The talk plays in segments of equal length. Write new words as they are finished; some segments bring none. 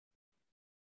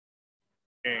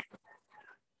Okay.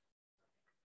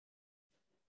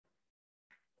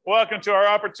 Welcome to our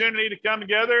opportunity to come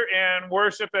together and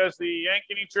worship as the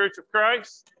Ankeny Church of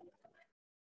Christ.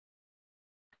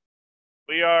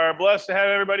 We are blessed to have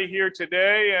everybody here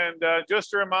today, and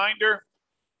just a reminder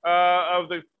of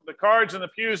the cards and the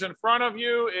pews in front of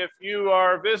you. If you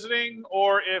are visiting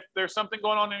or if there's something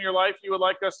going on in your life you would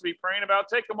like us to be praying about,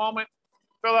 take a moment,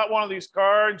 fill out one of these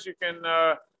cards. You can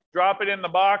drop it in the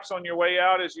box on your way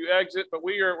out as you exit, but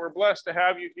we're blessed to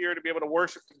have you here to be able to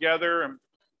worship together, and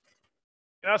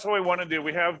that's what we want to do.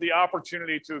 We have the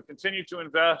opportunity to continue to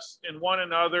invest in one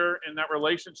another, in that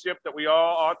relationship that we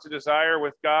all ought to desire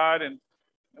with God. And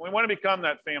we want to become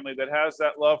that family that has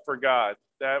that love for God,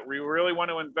 that we really want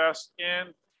to invest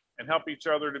in and help each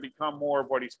other to become more of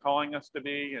what He's calling us to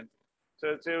be. And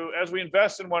to as we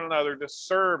invest in one another, to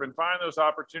serve and find those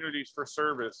opportunities for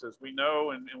service as we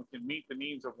know and we can meet the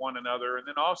needs of one another. And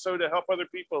then also to help other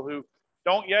people who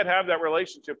don't yet have that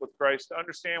relationship with Christ to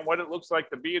understand what it looks like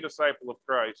to be a disciple of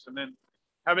Christ. And then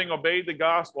having obeyed the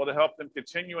gospel to help them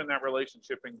continue in that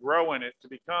relationship and grow in it to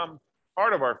become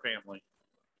part of our family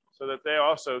so that they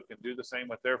also can do the same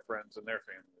with their friends and their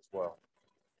family as well.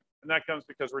 And that comes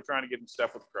because we're trying to get in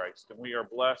step with Christ. And we are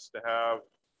blessed to have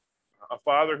a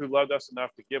Father who loved us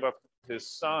enough to give up His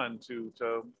Son to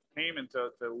came and to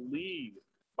lead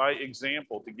by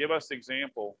example, to give us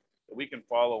example that we can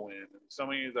follow in. And so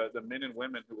many of the men and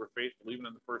women who were faithful even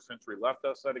in the first century left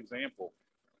us that example.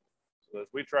 So as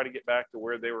we try to get back to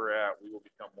where they were at, we will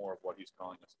become more of what He's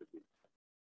calling us to be.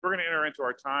 We're going to enter into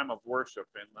our time of worship,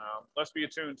 and let's be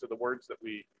attuned to the words that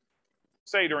we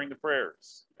say during the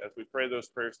prayers as we pray those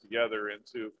prayers together, and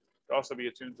to also be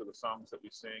attuned to the songs that we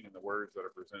sing and the words that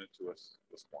are presented to us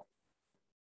this morning.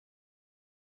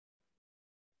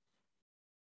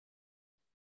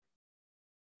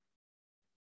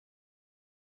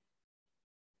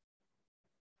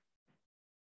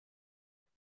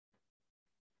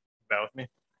 Bow with me.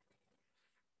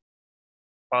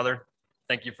 Father,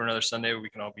 thank you for another Sunday where we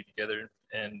can all be together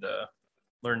and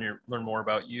learn more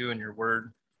about you and your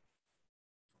word.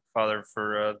 Father,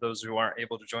 for those who aren't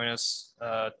able to join us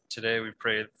today, we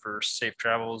pray for safe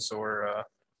travels or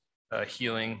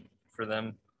healing for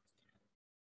them.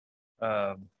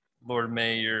 Lord,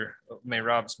 may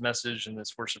Rob's message in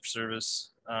this worship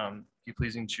service be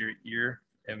pleasing to your ear,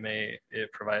 and may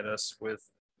it provide us with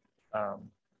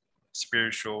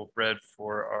spiritual bread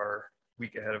for our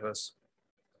week ahead of us.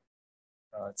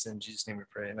 It's in Jesus' name we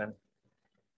pray, amen.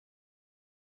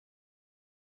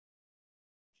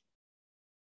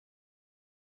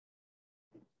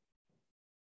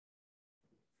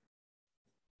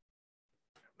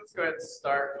 Let's go ahead and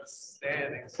start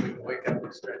standing so we can wake up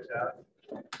and stretch out.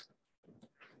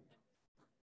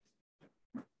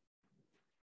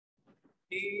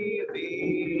 He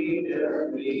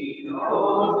leadeth me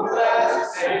on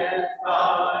blessed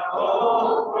on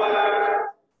homeward,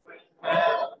 with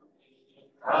heavenly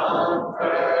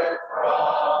comfort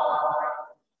from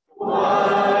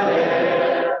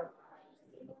whatever,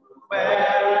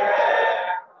 wherever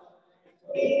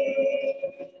He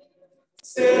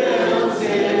stills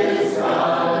His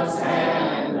God's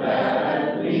hand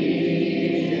that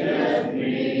leadeth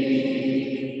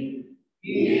me.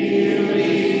 He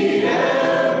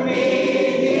leadeth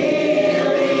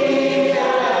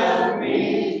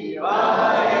me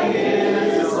by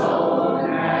His own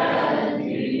hand.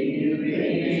 He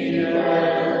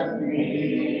leadeth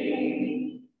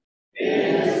me.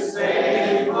 His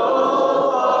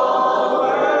faithful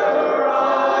follower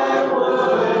I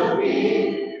would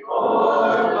be,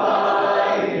 for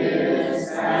by His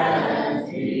hand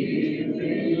He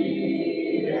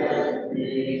leadeth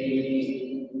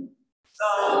me.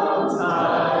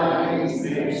 Sometimes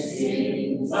there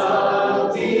seems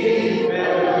a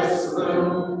deepest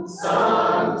gloom,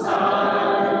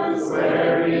 sometimes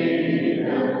where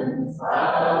even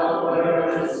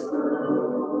flowers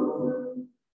bloom.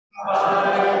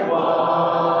 I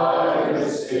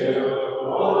waters still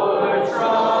o'er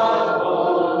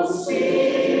troubled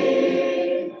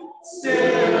sea,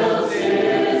 still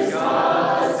 'tis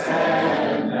God's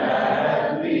hand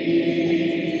that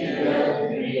leadeth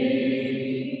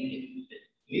me.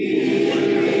 He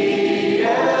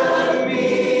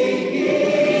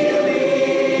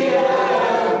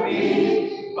leadeth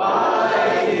me by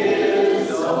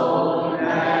His own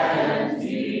hand.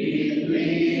 He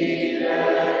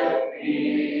leadeth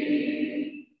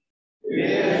me.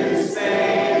 His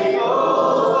faithful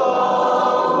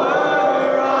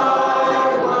follower I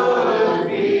would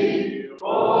be,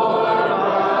 for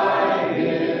by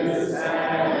His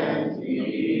hand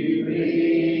He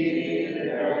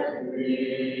leadeth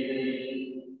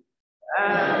me.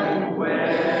 And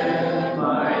when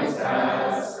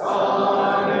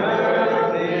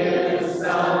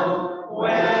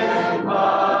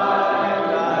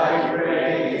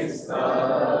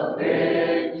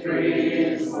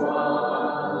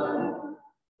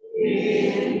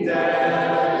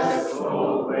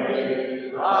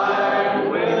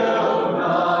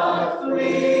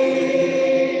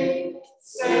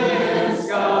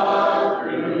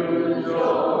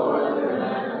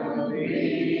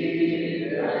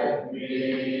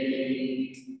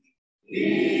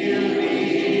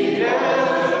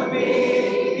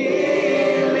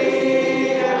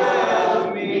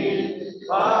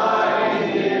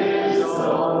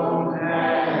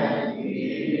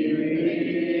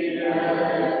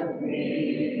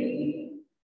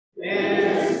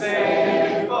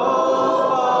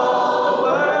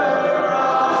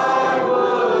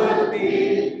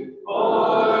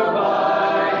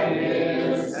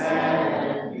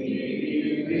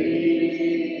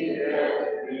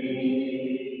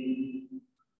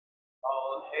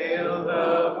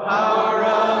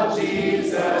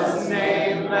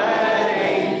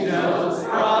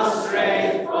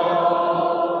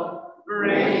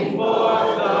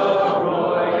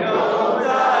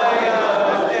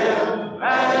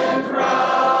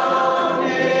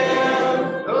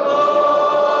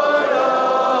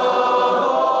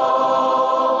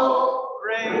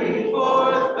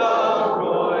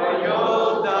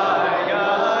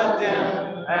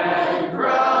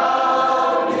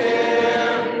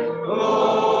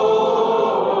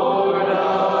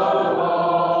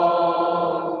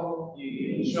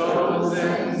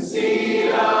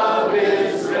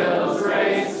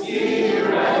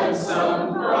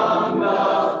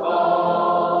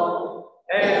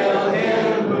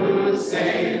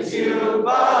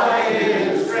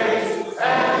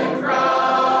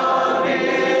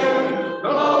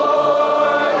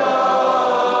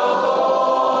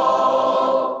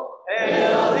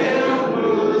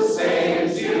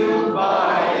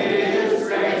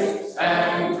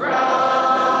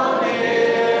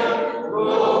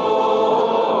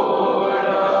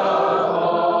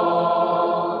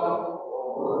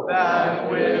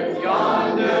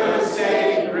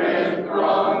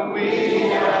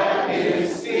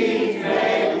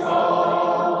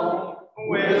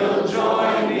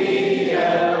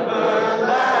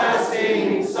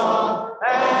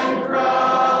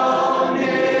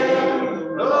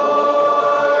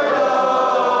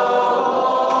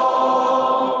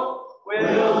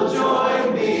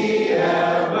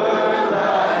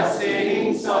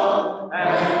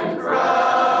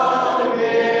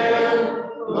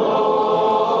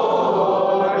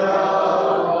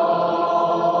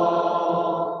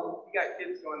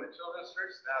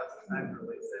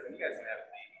guys can have a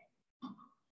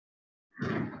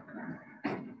seat.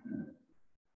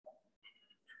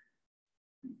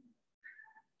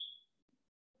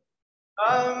 A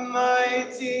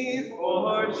mighty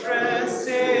fortress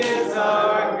is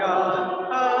our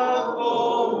God, a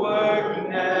bulwark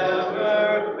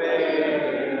never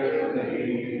failing.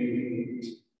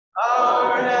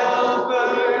 Our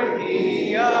helper,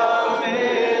 he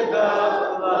amid the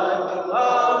flood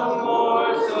of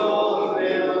mortal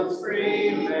ills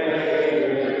prevailing.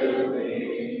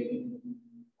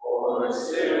 For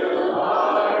still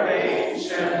our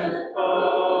ancient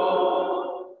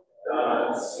foe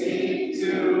doth seek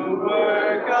to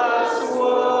work us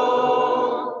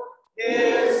woe.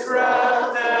 His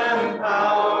craft and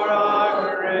power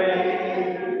are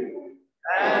great,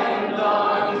 and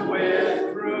armed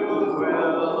with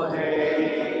cruel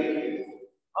hate.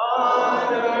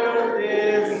 On earth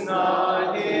is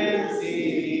not his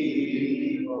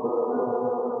evil.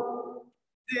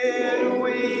 Did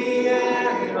we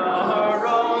in our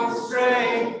own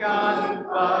strength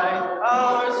confide,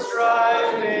 our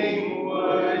striving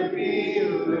would be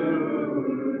losing.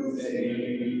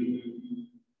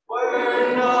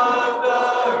 Were not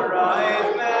the right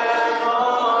man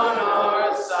on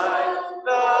our side,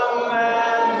 the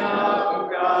man of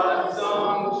God's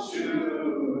own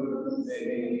choosing.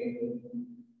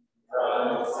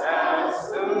 Thus as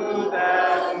who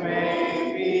that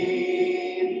may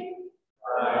be,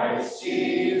 Christ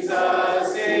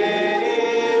Jesus it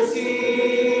is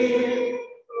he,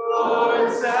 Lord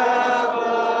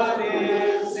Sabaoth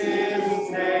is his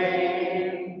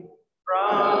name,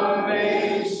 from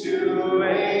age to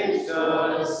age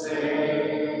the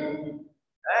same,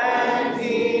 and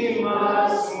he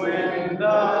must win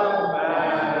the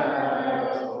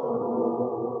battle.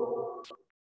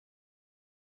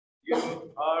 You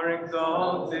are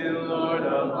exalted, Lord,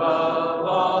 above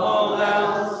all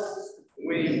else.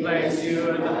 We place you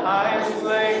in the highest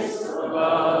place,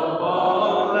 above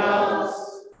all else.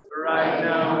 Right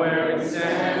now where we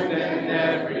stand and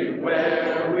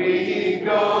everywhere we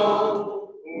go,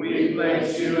 we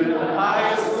place you in the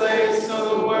highest place so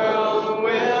the world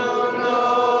will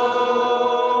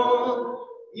know.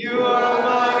 You are a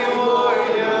mighty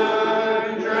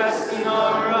warrior, dressed in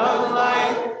armor of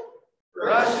light,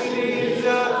 crushing deeds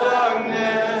of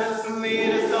darkness,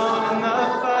 lead us on in the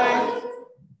fight.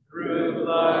 Through the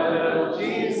blood of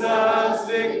Jesus,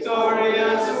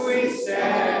 victorious we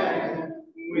stand.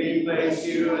 We place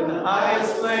you in the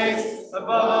highest place,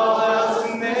 above all else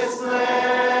in this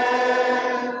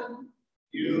land.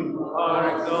 You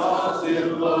are exalted,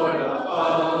 Lord,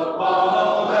 above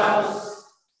all else.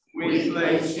 We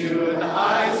place you in the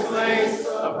highest place,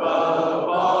 above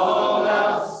all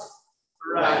else.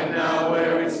 Right now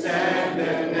where we stand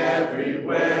and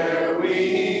everywhere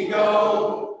we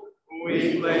go,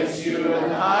 we place you in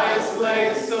the highest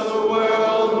place so the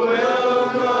world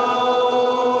will know.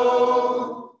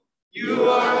 You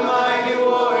are a mighty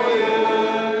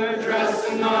warrior, dressed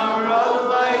in armor of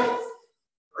light,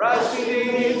 crushing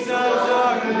deeds of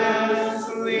darkness,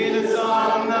 lead us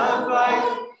on the fight.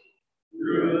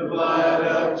 Through the blood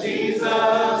of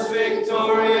Jesus,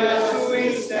 victorious we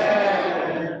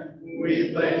stand. We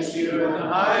place you in the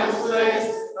highest place,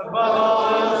 above all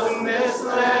else in this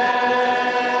land.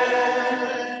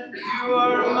 You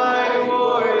are a mighty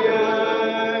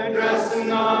warrior, dressed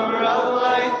in armor of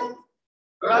light,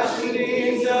 crushing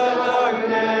deeds of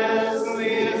darkness,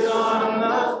 lead us on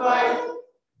the fight.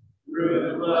 Through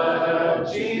the blood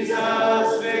of Jesus,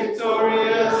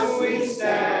 victorious we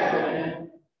stand.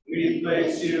 We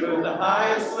place you in the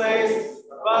highest place,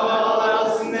 above all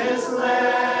else in this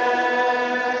land.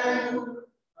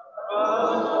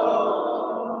 Oh,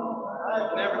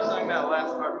 I've never sung that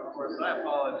last part before, so I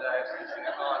apologize for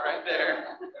singing on right there.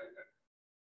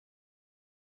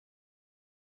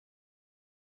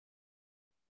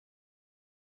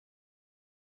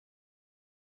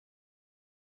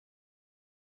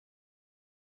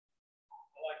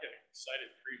 Like an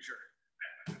excited preacher.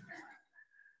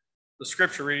 The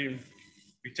scripture reading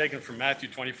will be taken from Matthew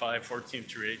 25, 14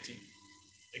 through 18.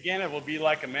 Again, it will be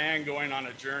like a man going on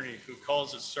a journey who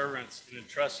calls his servants and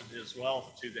entrusted his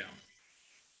wealth to them.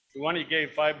 To one he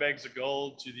gave 5 bags of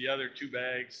gold, to the other 2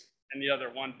 bags, and the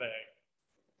other 1 bag,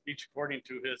 each according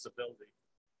to his ability.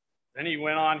 Then he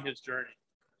went on his journey.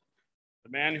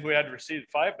 The man who had received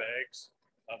 5 bags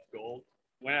of gold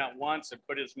went at once and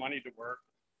put his money to work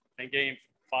and gained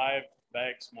 5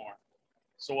 bags more.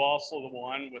 So also the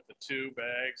one with the 2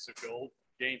 bags of gold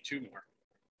gained 2 more.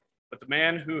 But the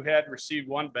man who had received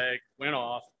 1 bag went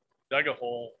off, dug a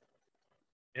hole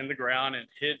in the ground, and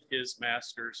hid his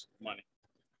master's money.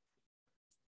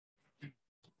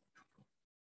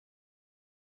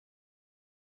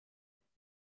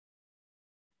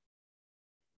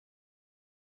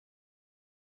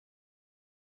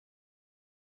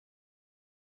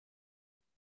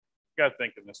 got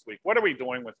thinking this week. What are we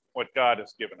doing with what God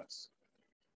has given us?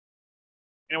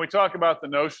 And we talk about the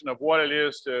notion of what it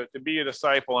is to be a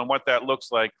disciple and what that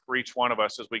looks like for each one of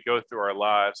us as we go through our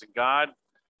lives. And God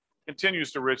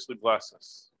continues to richly bless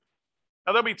us.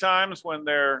 Now, there'll be times when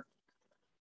there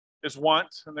is want,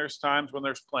 and there's times when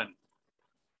there's plenty.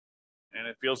 And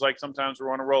it feels like sometimes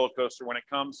we're on a roller coaster when it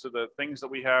comes to the things that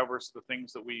we have versus the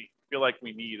things that we feel like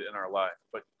we need in our life.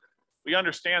 But we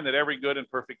understand that every good and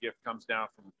perfect gift comes down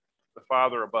from the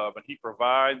Father above, and He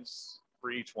provides for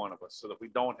each one of us so that we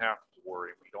don't have to worry,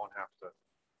 we don't have to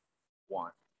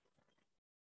want.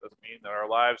 Doesn't mean that our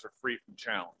lives are free from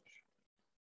challenge.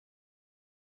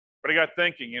 But I got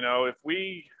thinking, if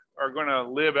we are going to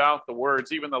live out the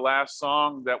words, even the last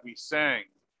song that we sang,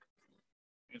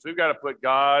 means we've got to put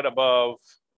God above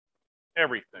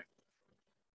everything.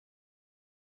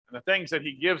 And the things that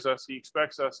He gives us, He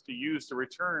expects us to use to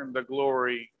return the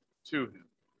glory to Him.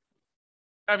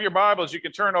 Have your Bibles, you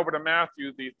can turn over to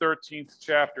Matthew, the 13th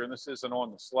chapter, and this isn't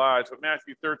on the slides, but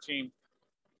Matthew 13,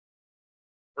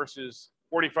 verses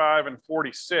 45 and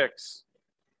 46.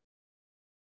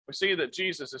 We see that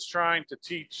Jesus is trying to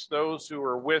teach those who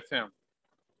are with Him,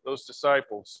 those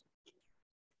disciples,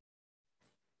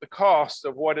 the cost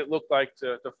of what it looked like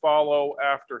to follow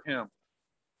after Him.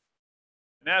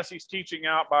 And as He's teaching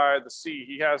out by the sea,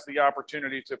 He has the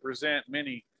opportunity to present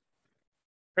many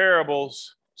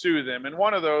parables to them. And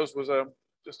one of those was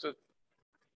just a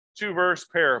 2-verse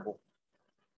parable.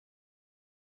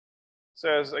 It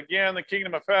says, again, the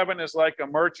kingdom of heaven is like a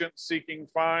merchant seeking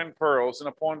fine pearls, and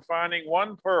upon finding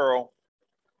one pearl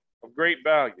of great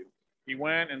value, he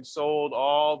went and sold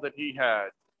all that he had,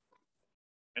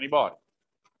 and he bought it.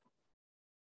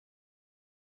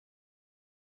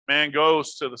 Man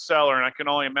goes to the seller, and I can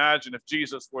only imagine if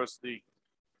Jesus was the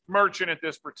merchant at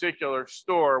this particular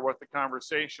store, what the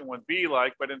conversation would be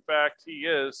like. But in fact, he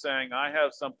is saying, I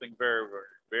have something very, very,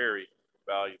 very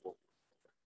valuable,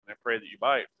 and I pray that you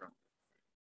buy it from me.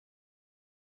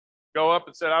 Go up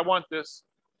and said, I want this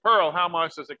pearl. How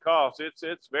much does it cost?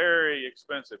 It's very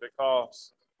expensive. It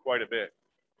costs quite a bit.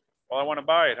 Well, I want to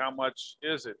buy it. How much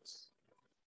is it?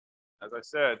 As I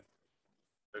said,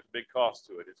 there's a big cost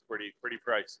to it. It's pretty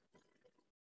pricey.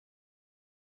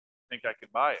 I think I can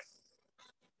buy it.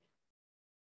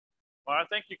 Well, I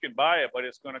think you can buy it, but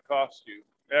it's going to cost you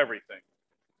everything.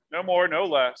 No more, no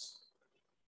less.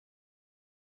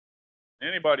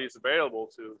 Anybody is available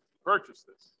to purchase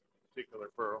this particular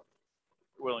pearl.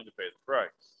 You're willing to pay the price.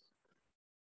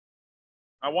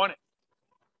 I want it.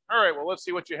 All right, well, let's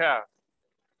see what you have.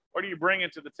 What are you bringing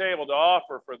to the table to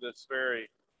offer for this very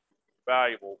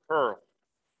valuable pearl?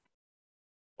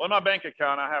 Well, in my bank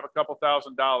account, I have a couple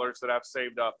 $1,000s that I've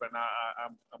saved up, and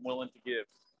I'm willing to give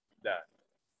that.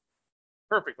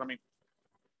 Perfect. Let me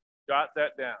jot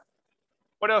that down.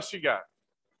 What else you got?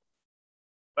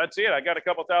 That's it. I got a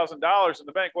couple $1,000s in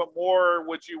the bank. What more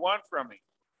would you want from me?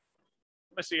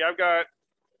 Let me see. I got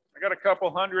a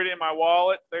couple hundred in my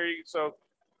wallet. There you go. So,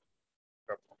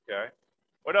 okay.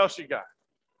 What else you got?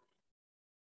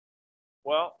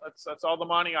 Well, that's all the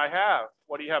money I have.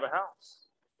 What do you have? A house?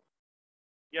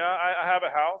 Yeah, I have a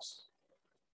house.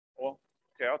 Well,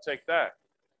 okay, I'll take that.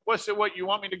 What's it? What, you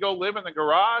want me to go live in the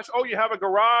garage? Oh, you have a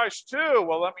garage too.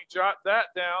 Well, let me jot that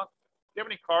down. Do you have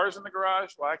any cars in the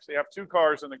garage? Well, actually, I have 2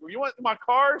 cars in the garage. You want my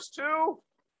cars too?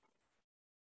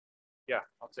 Yeah,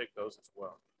 I'll take those as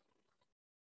well.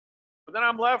 But then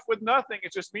I'm left with nothing.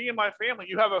 It's just me and my family.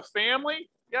 You have a family?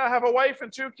 Yeah, I have a wife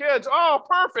and 2 kids. Oh,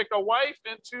 perfect. A wife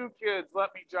and 2 kids. Let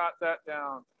me jot that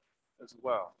down as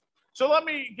well. So let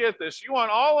me get this. You want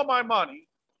all of my money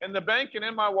in the bank and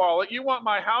in my wallet. You want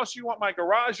my house. You want my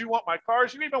garage. You want my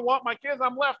cars. You even want my kids.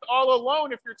 I'm left all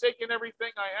alone if you're taking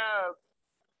everything I have.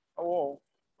 Oh,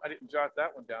 I didn't jot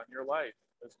that one down. Your life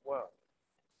as well.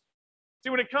 See,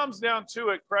 when it comes down to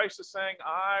it, Christ is saying,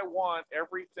 I want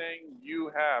everything you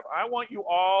have. I want you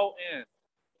all in.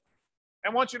 I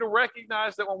want you to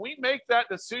recognize that when we make that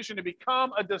decision to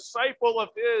become a disciple of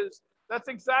His, that's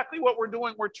exactly what we're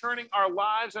doing. We're turning our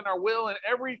lives and our will and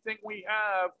everything we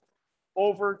have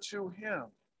over to Him.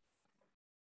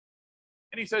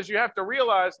 And He says, you have to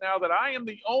realize now that I am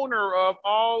the owner of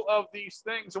all of these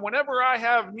things. And whenever I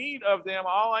have need of them,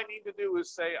 all I need to do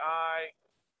is say, I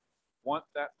want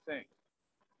that thing.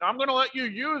 Now, I'm going to let you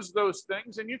use those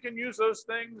things, and you can use those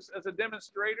things as a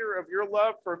demonstrator of your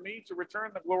love for me to return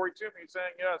the glory to me,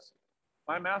 saying, yes,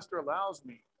 my master allows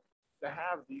me to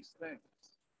have these things.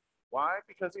 Why?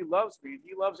 Because He loves me, and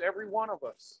He loves every one of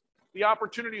us. The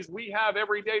opportunities we have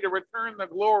every day to return the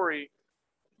glory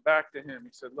back to Him. He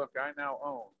said, look, I now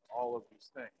own all of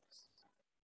these things.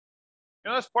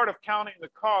 That's part of counting the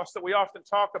cost that we often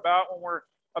talk about when we're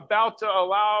about to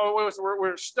allow,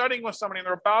 we're studying with somebody and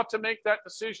they're about to make that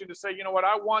decision to say, you know what,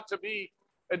 I want to be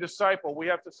a disciple, we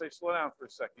have to say, slow down for a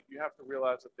second. You have to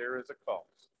realize that there is a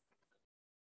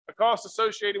cost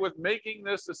associated with making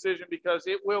this decision, because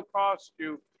it will cost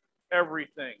you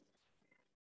everything.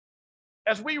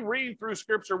 As we read through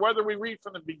Scripture, whether we read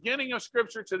from the beginning of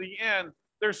Scripture to the end,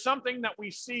 there's something that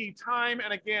we see time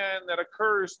and again that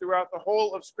occurs throughout the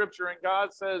whole of Scripture. And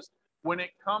God says, when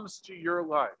it comes to your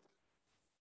life,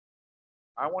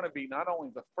 I want to be not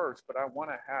only the first, but I want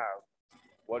to have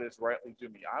what is rightly due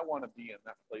me. I want to be in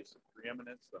that place of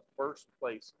preeminence, the first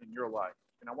place in your life.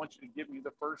 And I want you to give me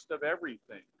the first of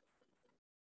everything.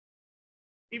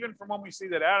 Even from when we see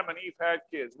that Adam and Eve had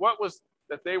kids, what was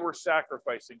that they were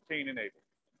sacrificing, Cain and Abel?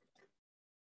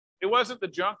 It wasn't the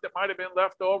junk that might have been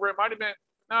left over. It might have been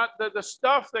not the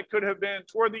stuff that could have been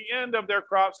toward the end of their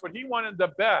crops, but he wanted the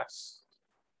best.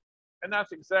 And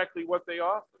that's exactly what they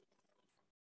offered.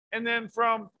 And then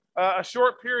from a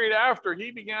short period after,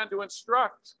 he began to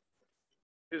instruct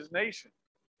his nation,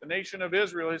 the nation of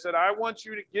Israel. He said, I want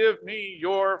you to give me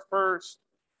your first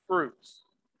fruits.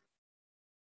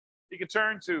 You can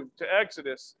turn to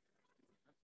Exodus.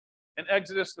 In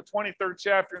Exodus, the 23rd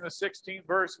chapter, in the 16th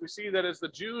verse, we see that as the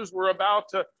Jews were about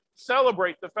to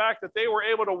celebrate the fact that they were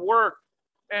able to work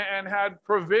and had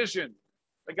provision,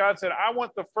 that God said, I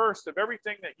want the first of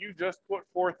everything that you just put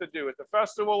forth to do. At the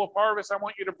festival of harvest, I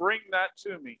want you to bring that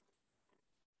to me.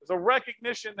 There's a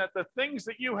recognition that the things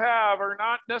that you have are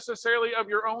not necessarily of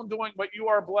your own doing, but you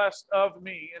are blessed of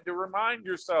me. And to remind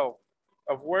yourself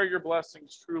of where your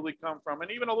blessings truly come from.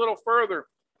 And even a little further,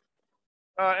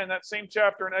 in that same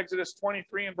chapter in Exodus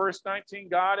 23 and verse 19,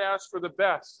 God asks for the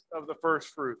best of the first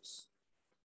fruits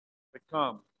that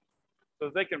come so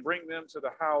that they can bring them to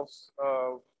the house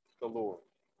of the Lord.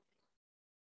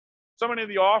 So many of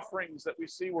the offerings that we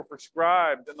see were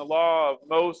prescribed in the law of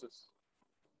Moses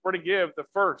were to give the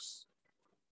first.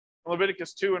 In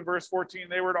Leviticus 2 and verse 14,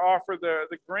 they were to offer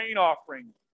the grain offering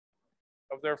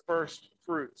of their first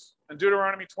fruits. In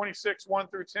Deuteronomy 26, 1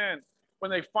 through 10, when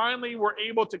they finally were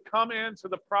able to come into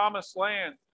the promised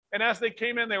land, and as they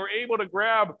came in, they were able to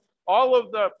grab all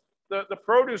of the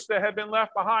produce that had been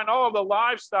left behind, all of the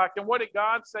livestock. And what did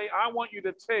God say? I want you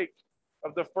to take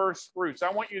of the first fruits.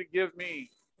 I want you to give me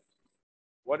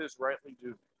what is rightly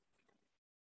due.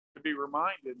 To be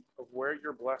reminded of where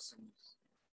your blessings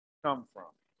come from.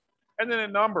 And then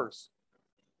in Numbers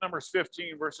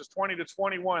 15, verses 20 to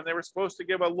 21, they were supposed to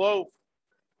give a loaf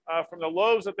from the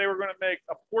loaves that they were going to make,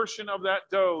 a portion of that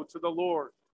dough to the Lord.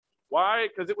 Why?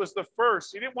 Because it was the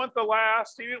first. He didn't want the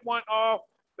last. He didn't want,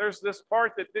 there's this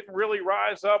part that didn't really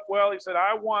rise up well. He said,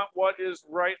 I want what is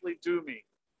rightly due me,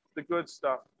 the good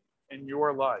stuff in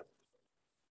your life,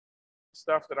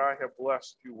 stuff that I have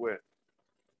blessed you with.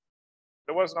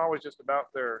 It wasn't always just about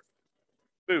their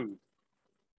food,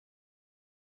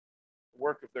 the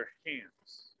work of their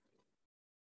hands.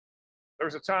 There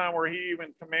was a time where he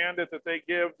even commanded that they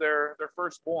give their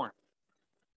firstborn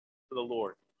to the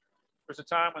Lord. There's a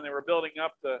time when they were building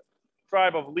up the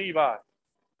tribe of Levi.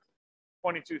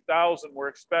 22,000 were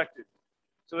expected.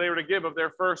 So they were to give of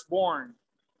their firstborn.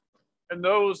 And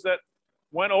those that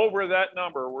went over that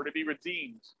number were to be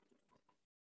redeemed.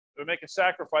 They would make a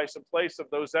sacrifice in place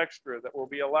of those extra that will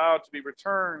be allowed to be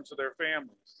returned to their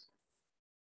families.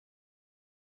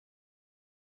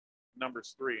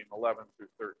 Numbers 3 and 11 through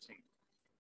 13.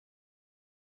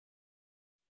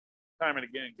 Time and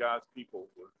again, God's people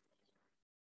were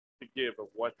to give of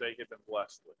what they had been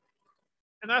blessed with.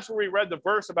 And that's where we read the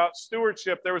verse about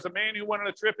stewardship. There was a man who went on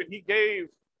a trip and he gave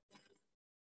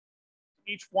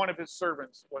each one of his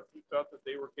servants what he felt that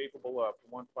they were capable of.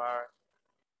 1 5,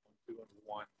 1 2, and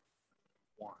 1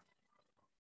 1.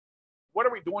 What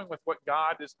are we doing with what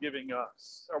God is giving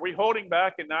us? Are we holding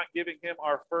back and not giving him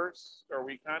our first? Are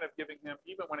we kind of giving him,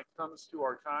 even when it comes to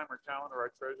our time, our talent, or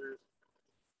our treasures,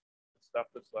 the stuff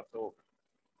that's left over?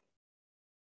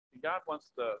 And God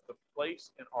wants the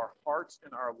place in our hearts,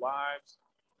 in our lives.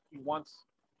 He wants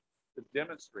to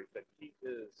demonstrate that he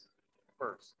is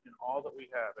first in all that we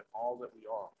have and all that we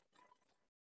are.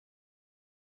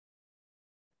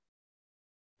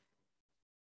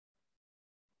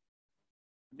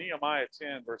 Nehemiah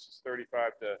 10, verses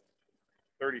 35 to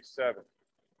 37.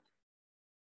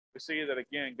 We see that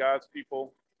again, God's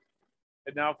people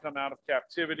had now come out of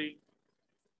captivity.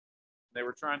 They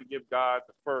were trying to give God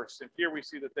the first. And here we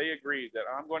see that they agreed that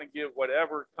I'm going to give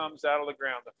whatever comes out of the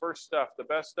ground, the first stuff, the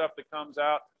best stuff that comes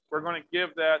out. We're going to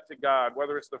give that to God,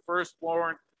 whether it's the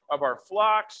firstborn of our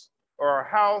flocks or our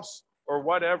house or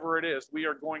whatever it is, we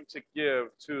are going to give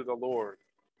to the Lord.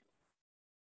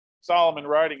 Solomon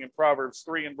writing in Proverbs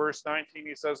 3 and verse 19,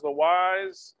 he says, the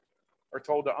wise are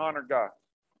told to honor God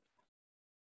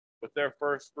with their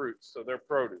first fruits, so their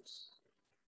produce.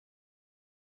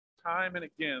 Time and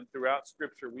again throughout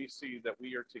Scripture, we see that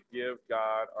we are to give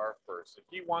God our first, and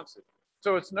He wants it.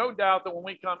 So it's no doubt that when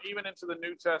we come even into the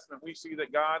New Testament, we see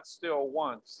that God still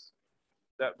wants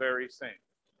that very same.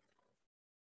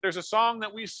 There's a song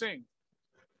that we sing,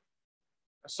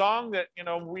 a song that,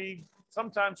 we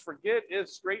sometimes forget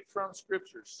is straight from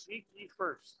Scripture. Seek ye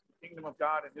first the kingdom of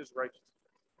God and His righteousness,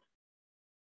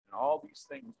 and all these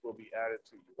things will be added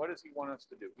to you. What does He want us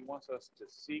to do? He wants us to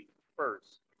seek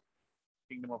first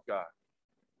the kingdom of God.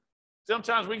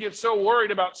 Sometimes we get so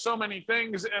worried about so many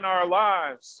things in our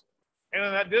lives. And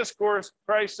in that discourse,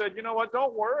 Christ said, you know what?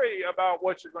 Don't worry about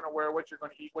what you're going to wear, what you're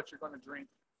going to eat, what you're going to drink.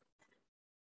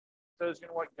 He says, you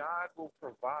know what? God will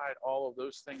provide all of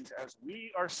those things as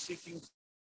we are seeking.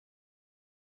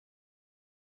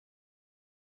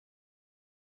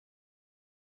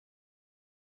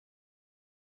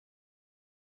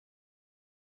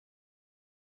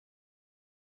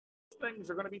 Things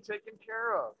are going to be taken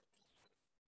care of.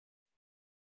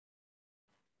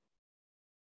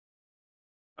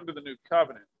 Under the new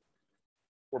covenant,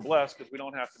 we're blessed because we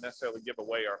don't have to necessarily give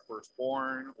away our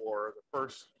firstborn or the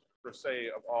first, per se,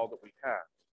 of all that we have.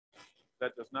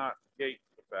 That does not negate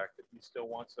the fact that He still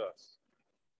wants us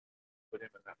to put Him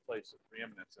in that place of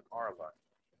preeminence in our life.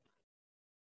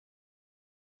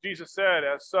 Jesus said,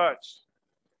 as such,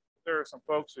 there are some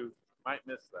folks who might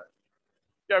miss that.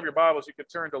 If you have your Bibles, you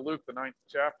could turn to Luke, the 9th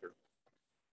chapter.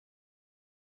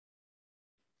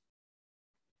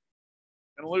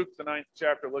 In Luke, the 9th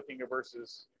chapter, looking at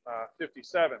verses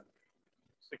 57,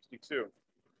 62.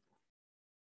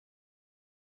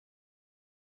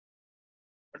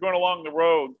 They're going along the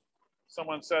road.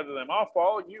 Someone said to them, I'll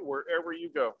follow you wherever you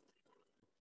go.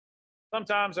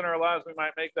 Sometimes in our lives, we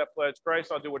might make that pledge,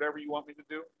 Christ, I'll do whatever you want me to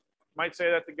do. Might say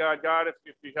that to God, God, if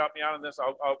you help me out in this,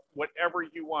 I'll whatever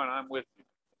you want, I'm with you.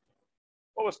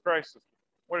 What was Christ?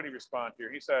 What did He respond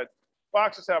here? He said,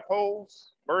 foxes have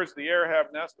holes, birds of the air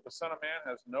have nests, but the Son of Man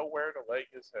has nowhere to lay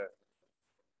His head.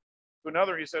 To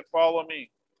another, He said, follow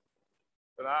me.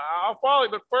 But I'll follow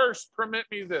you, but first permit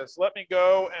me this. Let me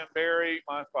go and bury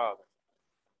my father.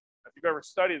 If you've ever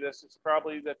studied this, it's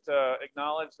probably that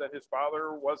acknowledged that his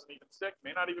father wasn't even sick,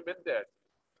 may not even been dead.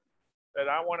 That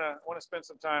I want to spend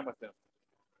some time with him.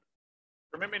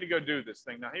 Permit me to go do this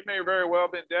thing. Now, he may very well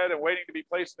have been dead and waiting to be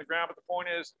placed in the ground, but the point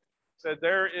is, said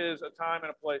there is a time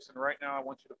and a place, and right now I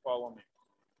want you to follow me.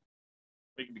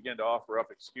 We can begin to offer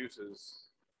up excuses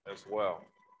as well.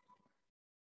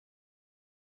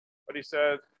 But He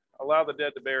said, allow the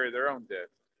dead to bury their own dead.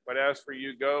 But as for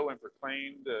you, go and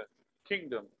proclaim the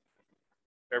kingdom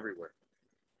everywhere.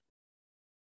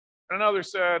 And another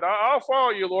said, I'll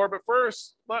follow you, Lord, but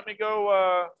first let me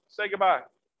go say goodbye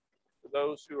to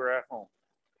those who are at home.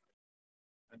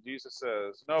 And Jesus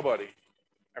says, nobody,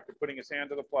 after putting his hand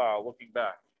to the plow, looking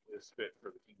back, is fit for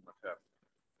the kingdom of heaven.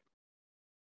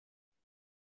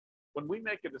 When we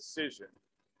make a decision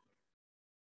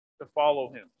to follow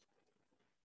Him,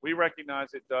 we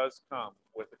recognize it does come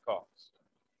with a cost.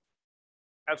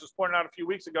 As was pointed out a few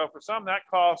weeks ago, for some, that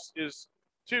cost is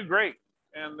too great.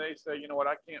 And they say, you know what,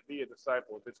 I can't be a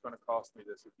disciple if it's going to cost me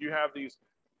this. If you have these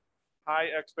high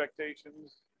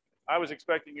expectations, I was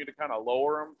expecting you to kind of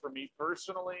lower them for me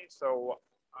personally, so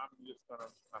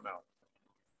I'm out.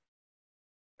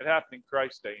 It happened in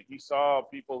Christ's day, and He saw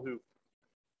people who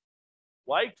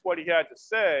liked what He had to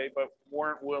say, but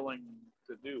weren't willing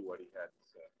to do what He had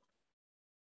to say.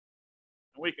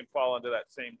 And we can fall into that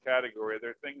same category. There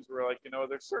are things where, like,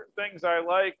 there's certain things I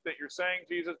like that you're saying,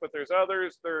 Jesus, but there's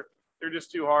others, they're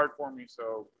just too hard for me,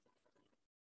 so.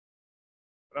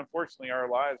 But unfortunately, our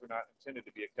lives are not intended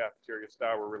to be a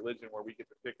cafeteria-style religion where we get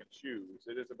to pick and choose.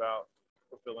 It is about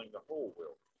fulfilling the whole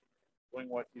will, doing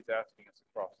what He's asking us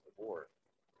across the board.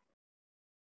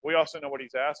 We also know what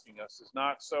He's asking us is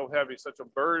not so heavy, such a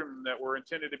burden that we're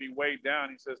intended to be weighed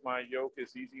down. He says, my yoke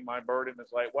is easy, my burden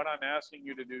is light. What I'm asking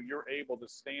you to do, you're able to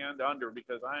stand under,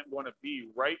 because I'm going to be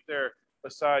right there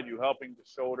beside you, helping to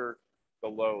shoulder the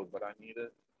load. But I need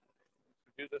it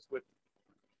to do this with you.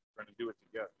 We're going to do it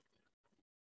together.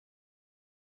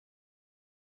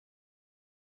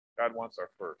 God wants our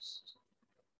first.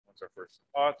 He wants our first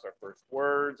thoughts, our first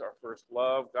words, our first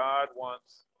love. God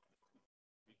wants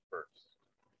to be first.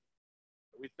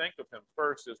 We think of Him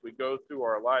first as we go through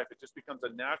our life. It just becomes a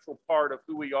natural part of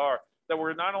who we are, that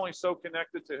we're not only so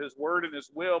connected to His word and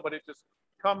His will, but it just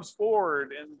comes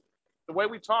forward in the way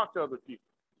we talk to other people,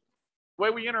 the way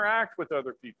we interact with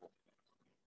other people.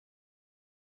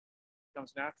 It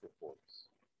becomes natural for us.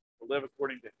 to live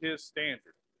according to his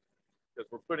standard,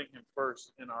 because we're putting him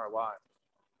first in our lives.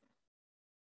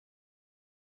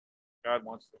 God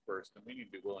wants the first, and we need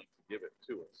to be willing to give it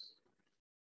to us.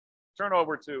 Turn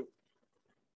over to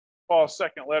Paul's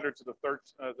second letter to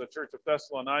the church of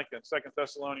Thessalonica, 2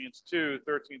 Thessalonians 2,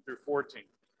 13 through 14.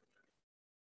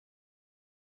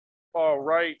 Paul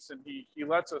writes, and he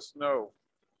lets us know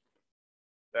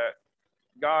that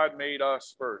God made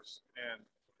us first, and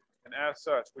as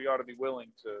such, we ought to be willing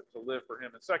to live for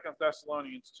him. In 2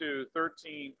 Thessalonians 2,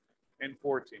 13 and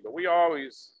 14. But we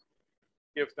always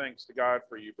give thanks to God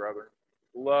for you, brother,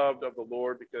 loved of the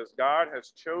Lord, because God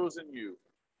has chosen you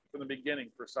from the beginning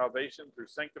for salvation through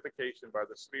sanctification by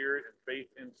the Spirit and faith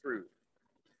in truth.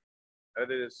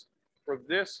 That is, for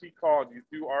this he called you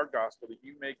through our gospel, that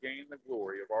you may gain the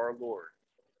glory of our Lord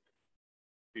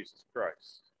Jesus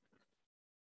Christ.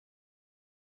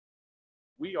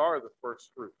 We are the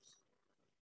first fruits.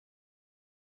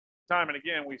 Time and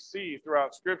again, we see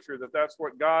throughout Scripture that that's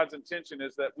what God's intention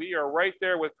is, that we are right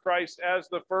there with Christ as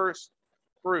the first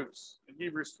fruits. In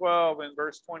Hebrews 12 and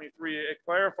verse 23, it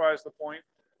clarifies the point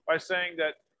by saying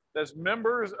that as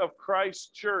members of Christ's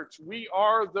church, we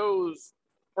are those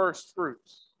first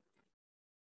fruits.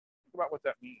 Think about what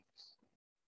that means.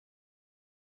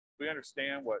 We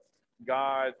understand what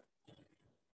God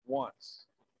wants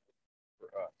for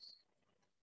us.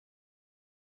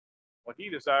 What he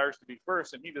desires to be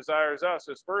first, and he desires us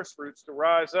as first fruits to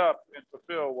rise up and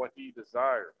fulfill what he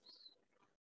desires.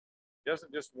 He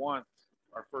doesn't just want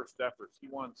our first efforts. He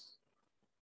wants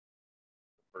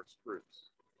the first fruits.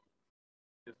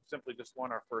 He doesn't simply just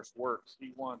want our first works.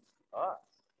 He wants us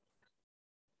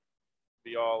to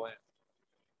be all in.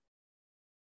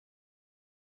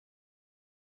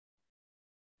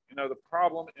 You know, the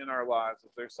problem in our lives is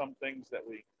there's some things that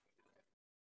we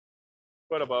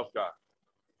put above God,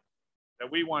 that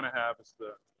we want to have as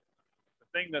the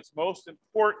thing that's most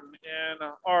important in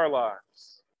our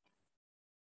lives.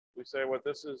 We say, well,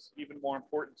 this is even more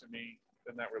important to me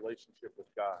than that relationship with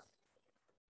God.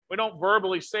 We don't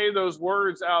verbally say those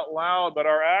words out loud, but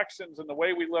our actions and the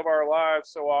way we live our lives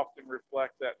so often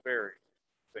reflect that very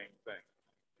same thing.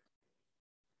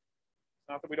 It's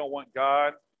not that we don't want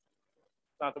God.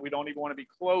 It's not that we don't even want to be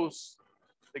close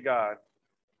to God.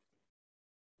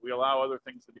 We allow other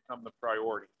things to become the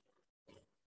priority.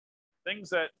 Things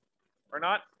that are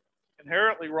not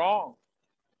inherently wrong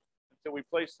until we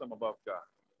place them above God.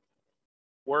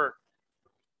 Work,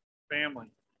 family,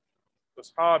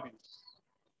 those hobbies,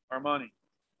 our money.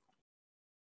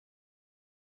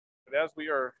 But as we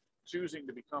are choosing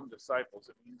to become disciples,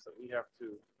 it means that we have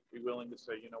to be willing to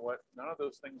say, you know what, none of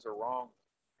those things are wrong.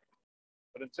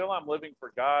 But until I'm living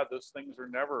for God, those things are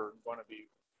never going to be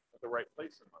at the right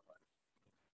place in my life.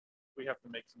 We have to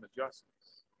make some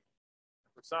adjustments.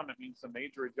 For some, it means some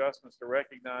major adjustments to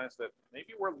recognize that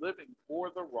maybe we're living for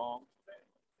the wrong thing.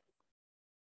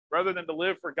 Rather than to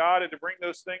live for God and to bring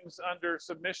those things under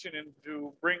submission and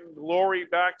to bring glory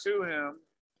back to him,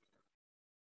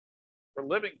 we're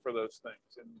living for those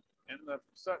things and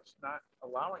such not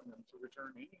allowing them to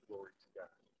return any glory to God,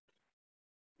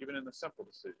 even in the simple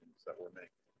decisions that we're making.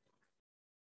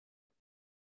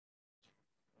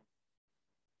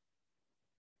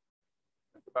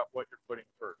 Think about what you're putting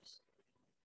first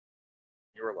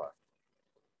in your life.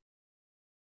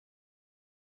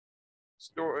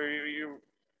 You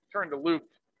turn to Luke.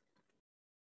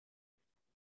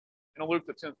 In Luke,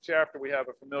 the 10th chapter, we have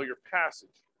a familiar passage.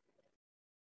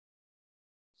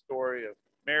 Story of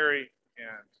Mary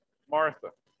and Martha.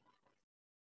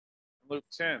 In Luke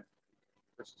 10,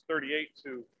 verses 38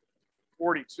 to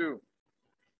 42.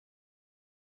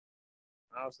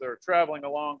 As they're traveling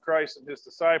along, Christ and his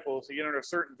disciples, he entered a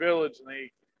certain village, and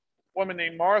a woman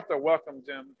named Martha welcomed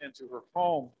him into her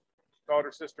home. She called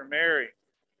her sister Mary.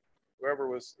 Whoever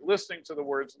was listening to the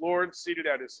words, Lord, seated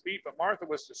at his feet, but Martha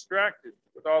was distracted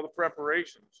with all the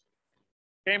preparations.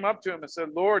 Came up to him and said,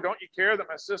 Lord, don't you care that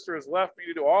my sister has left me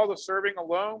to do all the serving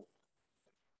alone?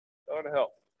 Tell her to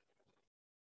help.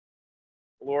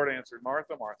 The Lord answered,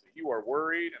 Martha, Martha, you are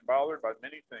worried and bothered by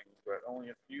many things, but only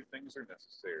a few things are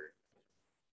necessary.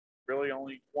 Really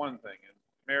only one thing, and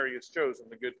Mary has chosen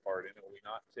the good part, and it will be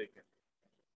not taken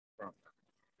from her.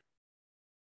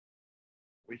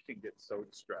 We can get so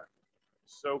distracted,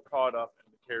 so caught up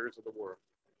in the cares of the world.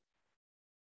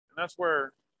 And that's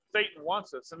where Satan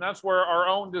wants us, and that's where our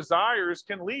own desires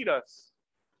can lead us.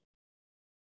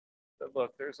 But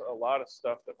look, there's a lot of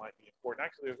stuff that might be important.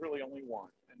 Actually, there's really only one,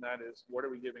 and that is, what are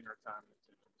we giving our time and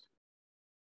attention to?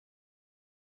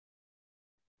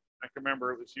 I can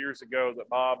remember it was years ago that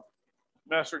Bob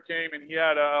Messer came, and he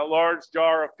had a large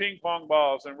jar of ping pong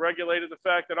balls and regulated the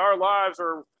fact that our lives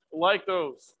are like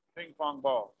those ping pong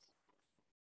balls.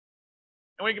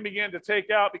 And we can begin to take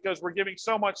out because we're giving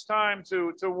so much time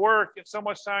to work and so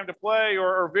much time to play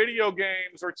or video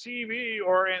games or TV,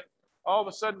 and all of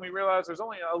a sudden we realize there's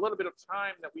only a little bit of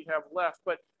time that we have left.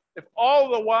 But if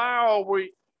all the while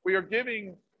we are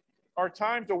giving our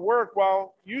time to work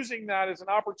while using that as an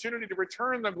opportunity to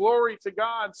return the glory to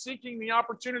God, seeking the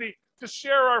opportunity to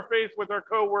share our faith with our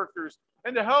coworkers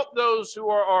and to help those who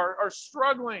are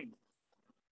struggling.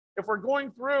 If we're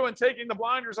going through and taking the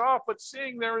blinders off, but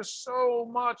seeing there is so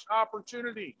much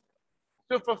opportunity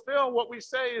to fulfill what we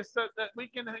say is that we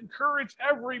can encourage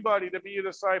everybody to be a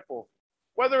disciple,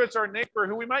 whether it's our neighbor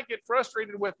who we might get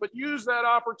frustrated with, but use that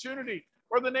opportunity,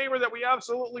 or the neighbor that we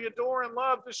absolutely adore and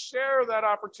love, to share that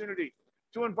opportunity,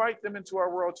 to invite them into our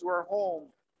world, to our home,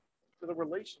 to the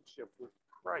relationship with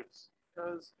Christ,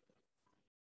 because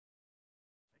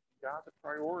God's a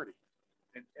priority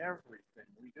in everything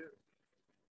we do.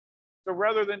 So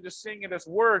rather than just seeing it as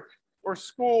work or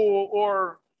school,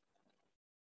 or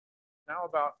now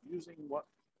about using what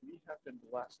we have been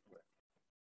blessed with,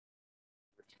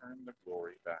 return the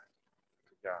glory back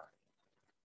to God.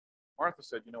 Martha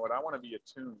said, you know what, I want to be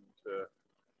attuned to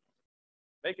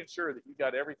making sure that you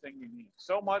got everything you need.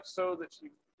 So much so that she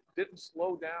didn't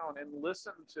slow down and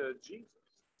listen to Jesus.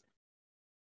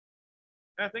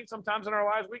 And I think sometimes in our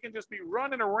lives, we can just be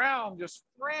running around, just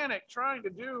frantic, trying to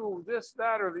do this,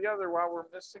 that, or the other while we're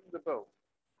missing the boat.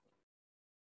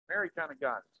 Mary kind of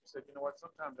got it. She said, you know what,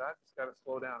 sometimes I just got to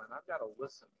slow down and I've got to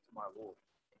listen to my Lord.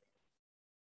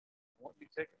 I won't be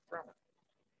taken from it.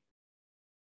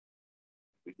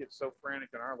 We get so frantic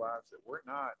in our lives that we're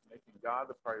not making God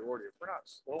the priority. If we're not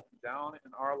slowing down in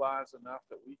our lives enough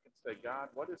that we can say, God,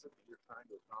 what is it that you're trying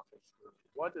to accomplish through me?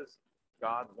 What does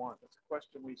God want? That's a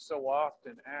question we so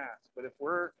often ask. But if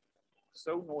we're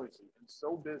so noisy and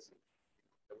so busy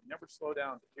that we never slow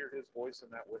down to hear his voice in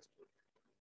that whisper,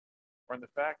 or in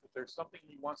the fact that there's something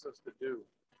he wants us to do,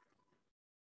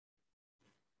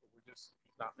 but we're just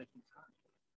not making time,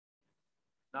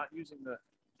 not using the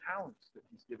talents that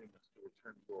he's giving us to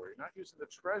return glory, not using the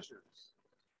treasures.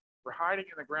 We're hiding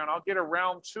in the ground. I'll get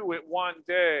around to it one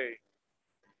day.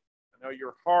 I know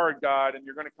you're hard, God, and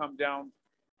you're going to come down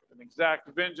with an exact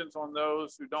vengeance on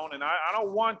those who don't. And I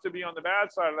don't want to be on the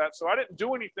bad side of that, so I didn't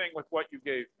do anything with what you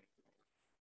gave me.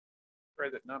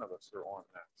 Pray that none of us are on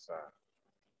that side.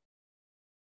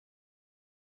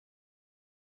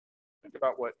 Think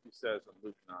about what he says in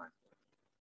Luke 9,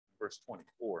 verse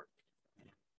 24.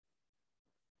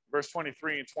 Verse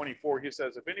 23 and 24, he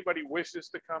says, if anybody wishes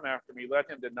to come after me, let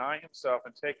him deny himself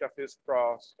and take up his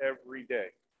cross every day.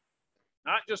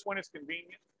 Not just when it's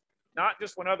convenient, not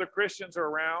just when other Christians are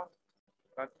around,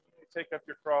 but take up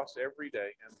your cross every day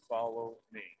and follow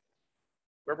me.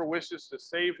 Whoever wishes to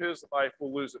save his life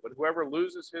will lose it, but whoever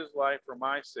loses his life for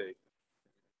my sake,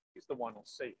 he's the one who'll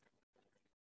save it.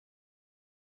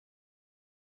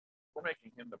 We're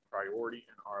making him the priority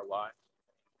in our life.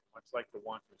 Much like the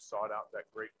one who sought out that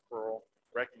great pearl,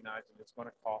 recognizing it's going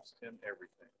to cost him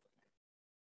everything.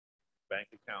 Bank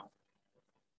account,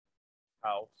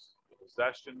 house, the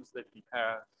possessions that he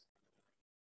has,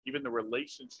 even the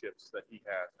relationships that he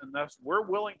has. And thus, we're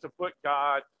willing to put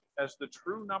God as the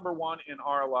true number one in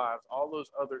our lives. All those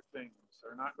other things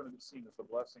are not going to be seen as the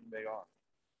blessing they are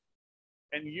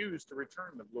and used to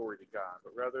return the glory to God,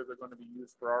 but rather they're going to be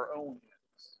used for our own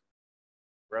ends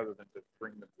rather than to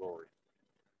bring the glory.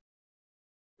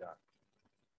 God.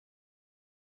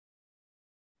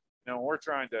 Now, we're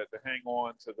trying to hang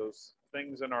on to those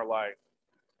things in our life,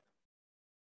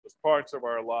 those parts of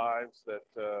our lives that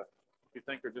we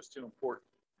think are just too important.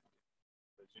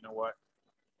 Because you know what?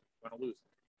 I'm going to lose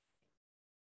them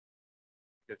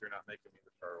because you're not making me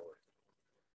the priority.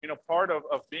 You know, part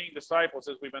of being disciples,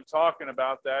 as we've been talking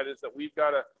about that, is that we've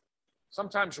got to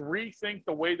sometimes rethink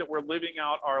the way that we're living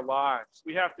out our lives.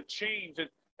 We have to change it.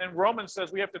 And Romans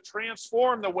says we have to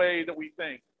transform the way that we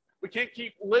think. We can't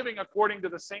keep living according to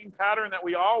the same pattern that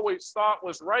we always thought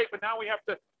was right, but now we have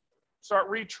to start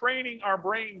retraining our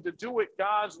brain to do it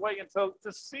God's way and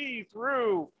to see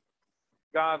through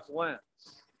God's lens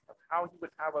of how he would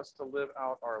have us to live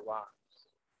out our lives.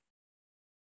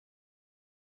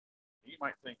 You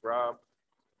might think, Rob,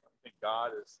 I think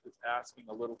God is asking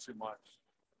a little too much.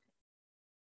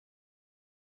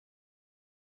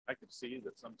 I can see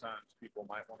that sometimes people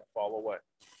might want to fall away.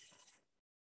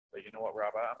 But you know what,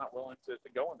 Rob, I'm not willing to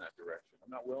go in that direction.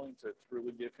 I'm not willing to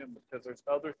truly give him, because there's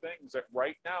other things that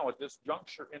right now at this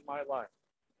juncture in my life.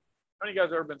 How many of you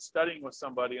guys have ever been studying with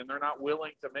somebody and they're not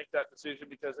willing to make that decision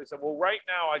because they said, well, right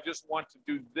now I just want to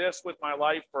do this with my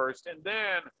life first and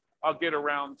then I'll get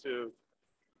around to.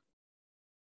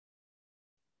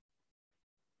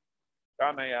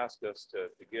 God may ask us to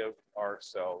give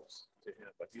ourselves to him,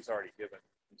 but he's already given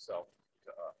himself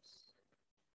to us.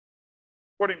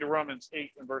 According to Romans 8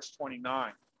 and verse 29,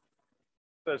 it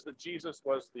says that Jesus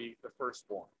was the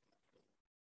firstborn.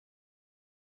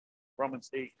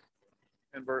 Romans 8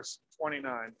 and verse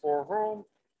 29. For whom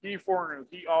he foreknew,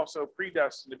 he also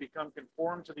predestined to become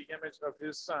conformed to the image of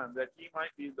his Son, that he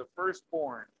might be the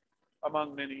firstborn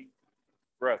among many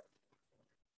brethren.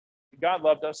 God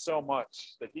loved us so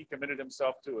much that he committed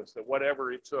himself to us, that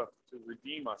whatever it took to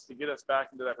redeem us, to get us back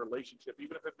into that relationship,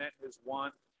 even if it meant his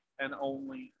one and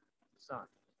only Son.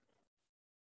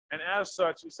 And as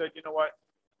such, he said, you know what?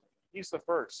 He's the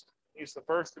first. He's the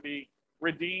first to be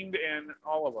redeemed, and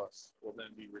all of us will then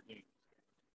be redeemed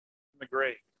from the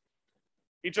grave.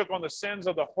 He took on the sins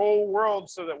of the whole world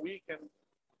so that we can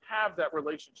have that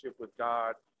relationship with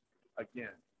God again.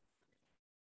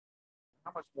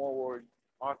 How much more we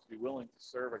ought to be willing to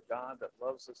serve a God that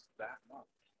loves us that much?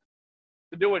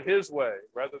 To do it his way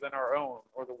rather than our own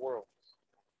or the world's.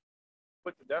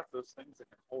 Put to death those things that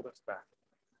can hold us back.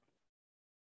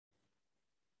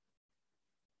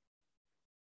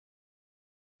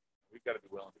 We've got to be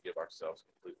willing to give ourselves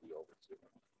completely over to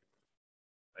him,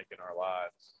 making our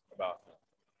lives about him.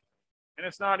 And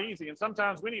it's not easy. And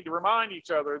sometimes we need to remind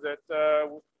each other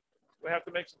that we have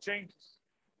to make some changes.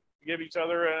 Give each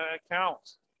other an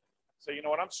account. Say, you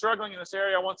know what, I'm struggling in this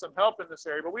area. I want some help in this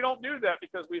area. But we don't do that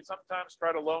because we sometimes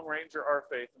try to Lone Ranger our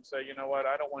faith and say, you know what,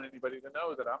 I don't want anybody to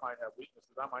know that I might have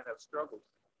weaknesses. I might have struggles.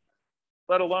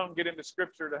 Let alone get into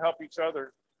Scripture to help each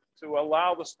other, to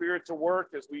allow the Spirit to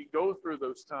work as we go through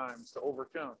those times to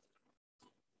overcome.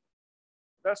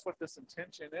 That's what this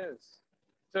intention is.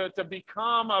 To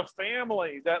become a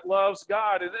family that loves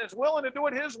God and is willing to do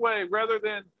it his way rather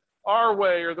than our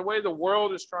way or the way the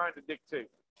world is trying to dictate.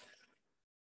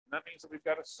 And that means that we've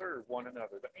got to serve one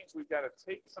another. That means we've got to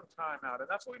take some time out. And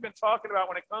that's what we've been talking about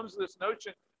when it comes to this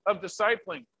notion of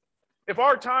discipling. If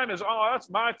our time is, oh, that's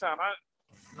my time.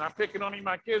 I'm not picking on any of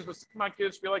my kids, but my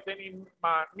kids feel like they need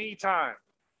my me time.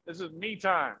 This is me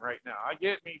time right now. I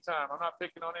get me time. I'm not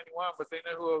picking on anyone, but they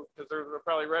know who, because they're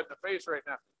probably red in the face right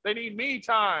now. They need me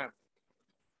time.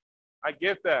 I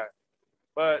get that.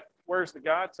 But where's the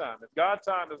God time? If God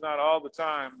time is not all the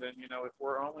time, then, you know, if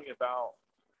we're only about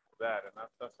that, and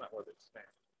that's not where they stand.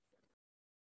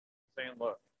 Saying,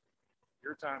 look,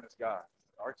 your time is God.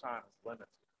 Our time is limited.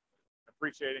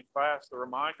 Appreciating class, the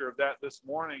reminder of that this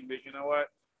morning, that, you know what?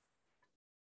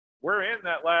 We're in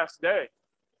that last day.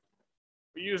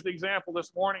 We used the example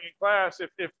this morning in class.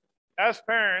 If as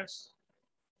parents,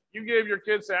 you gave your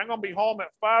kids, say, I'm going to be home at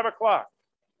 5 o'clock.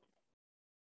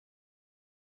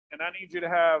 And I need you to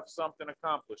have something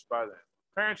accomplished by then.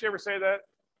 Parents, you ever say that?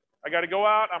 I got to go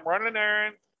out. I'm running an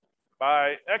errand.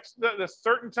 By this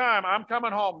certain time, I'm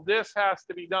coming home. This has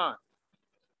to be done.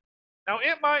 Now,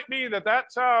 it might be that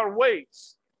that child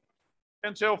waits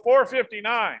until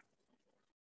 4:59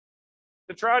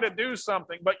 to try to do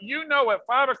something. But you know at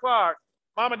 5 o'clock,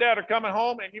 Mom and Dad are coming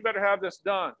home, and you better have this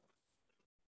done.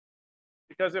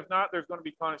 Because if not, there's going to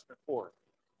be punishment for it.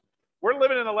 We're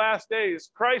living in the last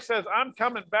days. Christ says, I'm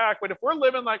coming back. But if we're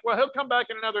living like, well, he'll come back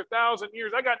in another 1,000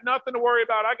 years. I got nothing to worry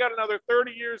about. I got another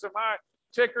 30 years of my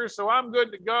ticker, so I'm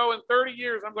good to go. In 30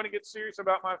 years, I'm going to get serious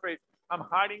about my faith. I'm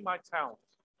hiding my talent.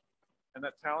 And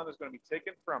that talent is going to be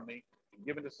taken from me and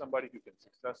given to somebody who can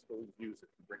successfully use it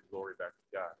to bring glory back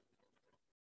to God.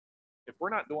 If we're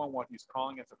not doing what he's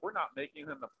calling us, if we're not making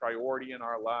him the priority in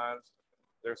our lives,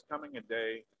 there's coming a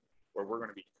day where we're going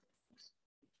to be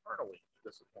eternally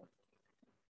disappointed.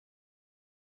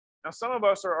 Now, some of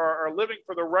us are living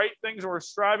for the right things, and we're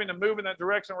striving to move in that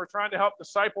direction. We're trying to help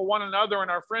disciple one another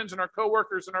and our friends and our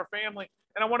coworkers and our family.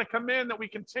 And I want to commend that we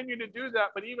continue to do that,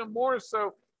 but even more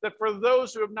so that for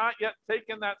those who have not yet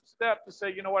taken that step to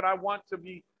say, you know what, I want to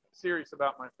be serious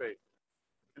about my faith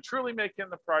and truly make him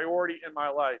the priority in my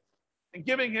life and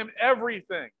giving him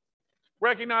everything,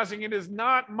 recognizing it is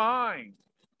not mine.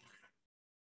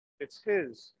 It's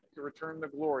his to return the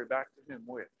glory back to him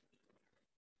with.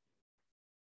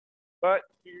 But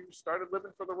you started living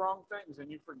for the wrong things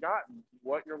and you've forgotten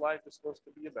what your life is supposed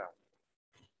to be about.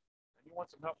 And you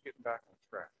want some help getting back on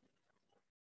track.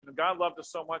 And God loved us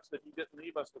so much that he didn't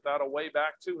leave us without a way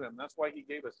back to him. That's why he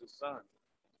gave us his son.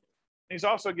 He's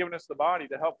also given us the body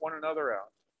to help one another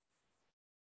out.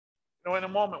 You know, in a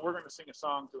moment, we're going to sing a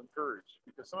song to encourage,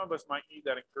 because some of us might need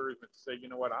that encouragement to say, you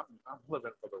know what, I'm living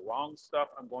for the wrong stuff.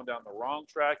 I'm going down the wrong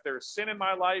track. There's sin in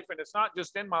my life, and it's not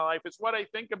just in my life. It's what I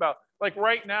think about. Like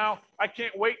right now, I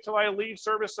can't wait till I leave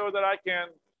service so that I can.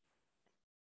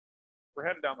 We're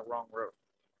headed down the wrong road.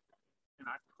 And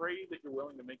I pray that you're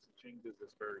willing to make some changes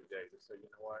this very day to say, you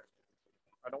know what,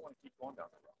 I don't want to keep going down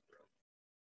the wrong road.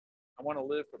 I want to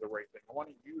live for the right thing. I want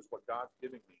to use what God's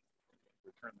giving me to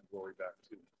return the glory back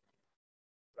to me.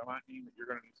 That might mean that you're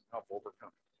going to need some help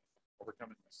overcoming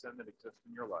the sin that exists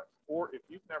in your life. Or if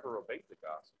you've never obeyed the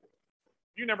gospel,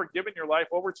 if you've never given your life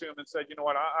over to him and said, you know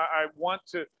what, I want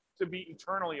to be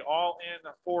eternally all in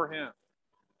for him.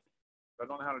 I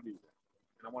don't know how to do that,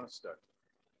 and I want to study.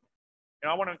 And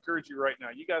I want to encourage you right now.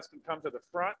 You guys can come to the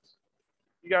front.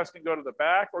 You guys can go to the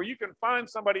back, or you can find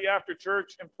somebody after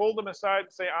church and pull them aside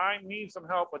and say, I need some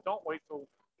help, but don't wait till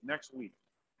next week.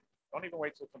 Don't even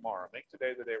wait till tomorrow. Make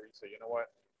today the day where you say, you know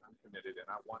what? I'm committed and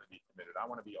I want to be committed. I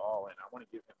want to be all in. I want to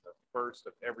give him the first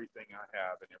of everything I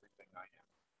have and everything I am.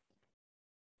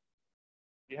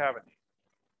 If you have a need,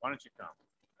 why don't you come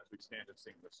as we stand and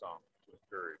sing the song to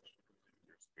encourage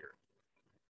your spirit.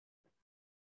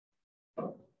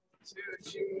 To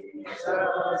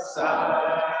Jesus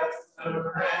I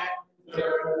surrender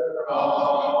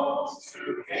all,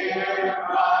 to Him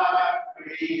I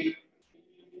freely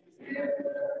give.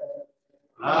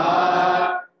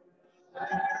 I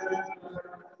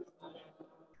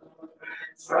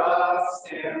trust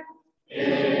Him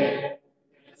in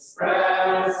His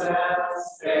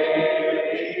presence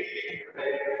daily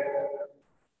live.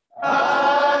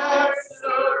 I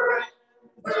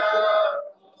surrender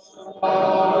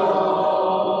all.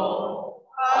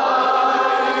 I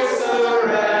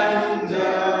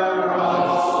surrender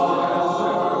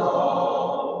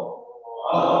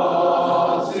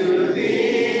all to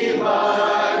Thee,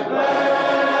 my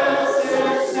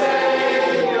blessed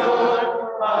Savior.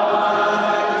 I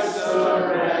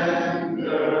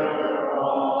surrender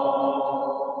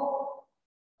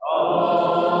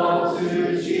all to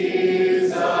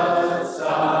Jesus.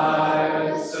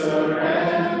 I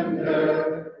surrender.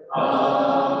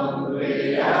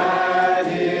 Humbly at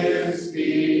His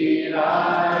feet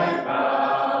I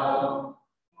bow.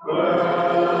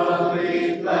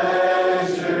 Worldly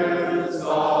pleasures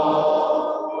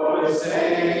all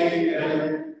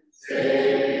forsaken.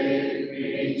 Take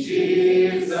me,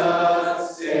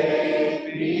 Jesus, take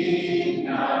me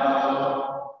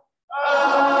now. I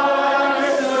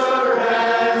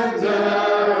surrender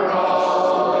all.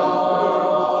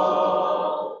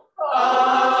 I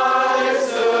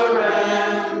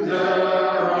surrender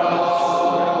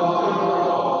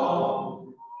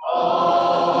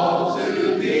all to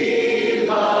Thee,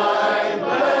 my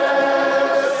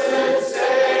blessed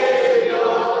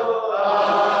Savior. I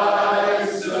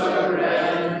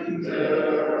surrender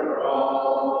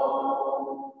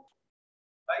all.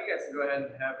 You guys can go ahead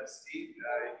and have a seat.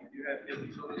 You do have kids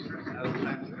and children's room, now it's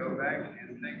time to go back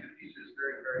and thank the teachers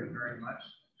very, very, very much.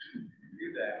 Do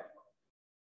that.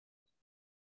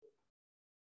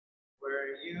 Were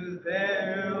you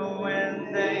there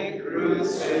when they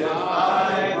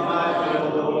crucified my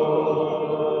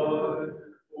Lord?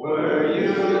 Were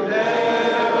you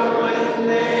there when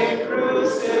they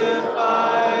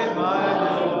crucified my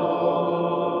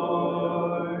Lord?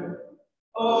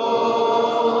 Oh,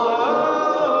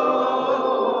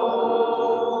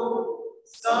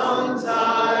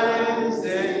 sometimes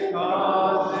it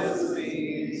causes me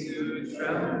to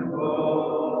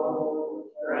tremble,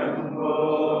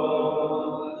 tremble,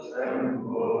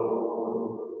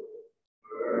 tremble.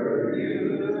 Were you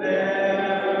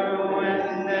there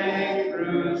when they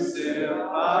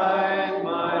crucified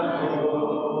my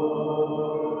Lord?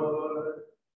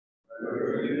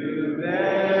 Were you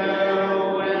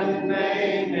there when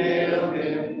they nailed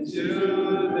him to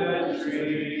the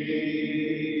tree?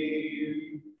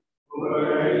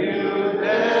 Were you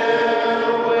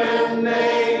there when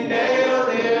they nailed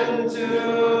him to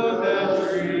the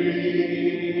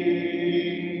tree?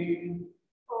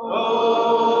 Oh,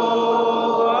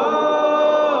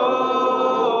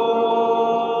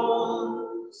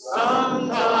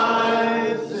 sometimes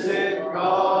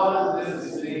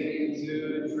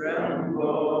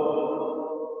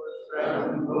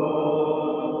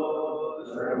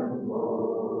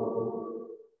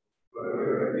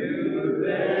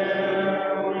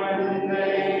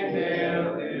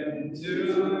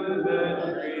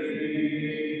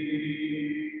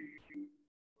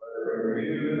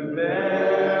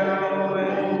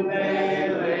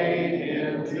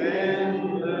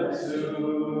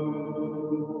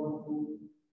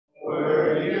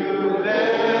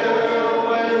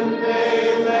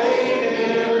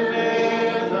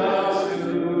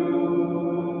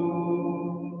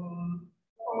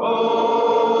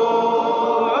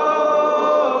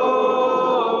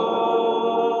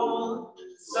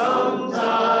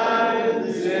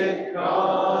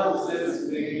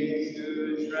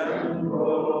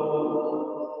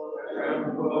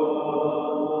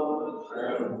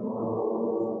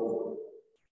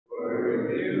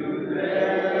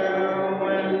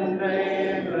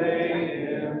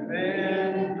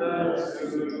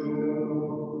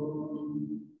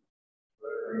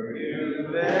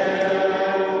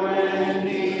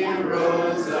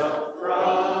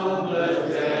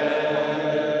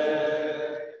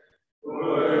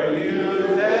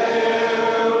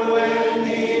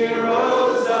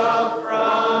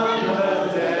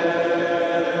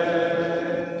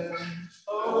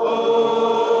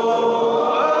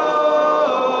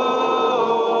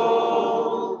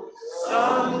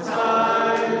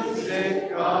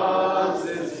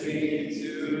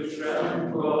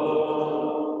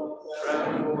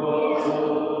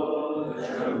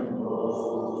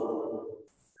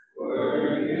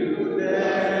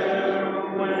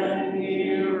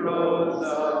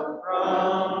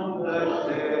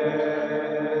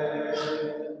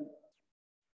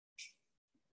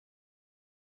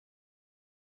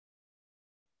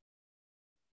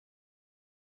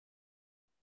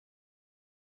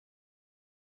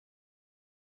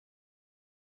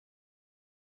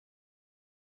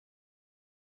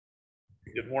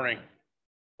Good morning.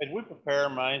 As we prepare our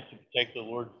minds to take the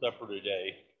Lord's Supper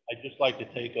today, I'd just like to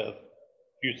take a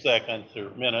few seconds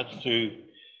or minutes to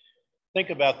think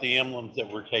about the emblems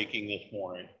that we're taking this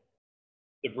morning.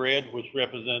 The bread, which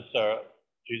represents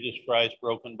Jesus Christ's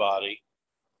broken body.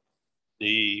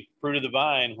 The fruit of the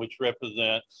vine, which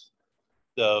represents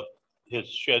his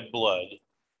shed blood.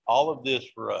 All of this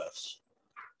for us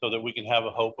so that we can have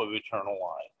a hope of eternal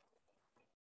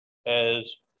life. As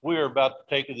we are about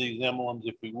to take of these emblems,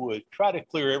 if we would, try to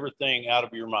clear everything out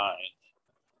of your mind.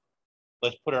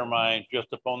 Let's put our mind just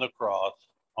upon the cross,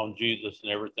 on Jesus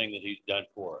and everything that he's done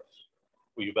for us.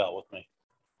 Will you bow with me?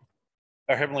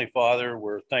 Our Heavenly Father,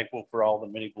 we're thankful for all the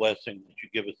many blessings that you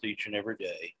give us each and every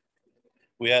day.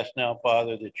 We ask now,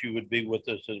 Father, that you would be with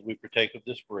us as we partake of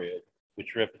this bread,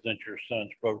 which represents your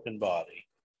Son's broken body.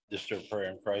 This is our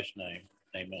prayer in Christ's name.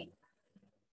 Amen.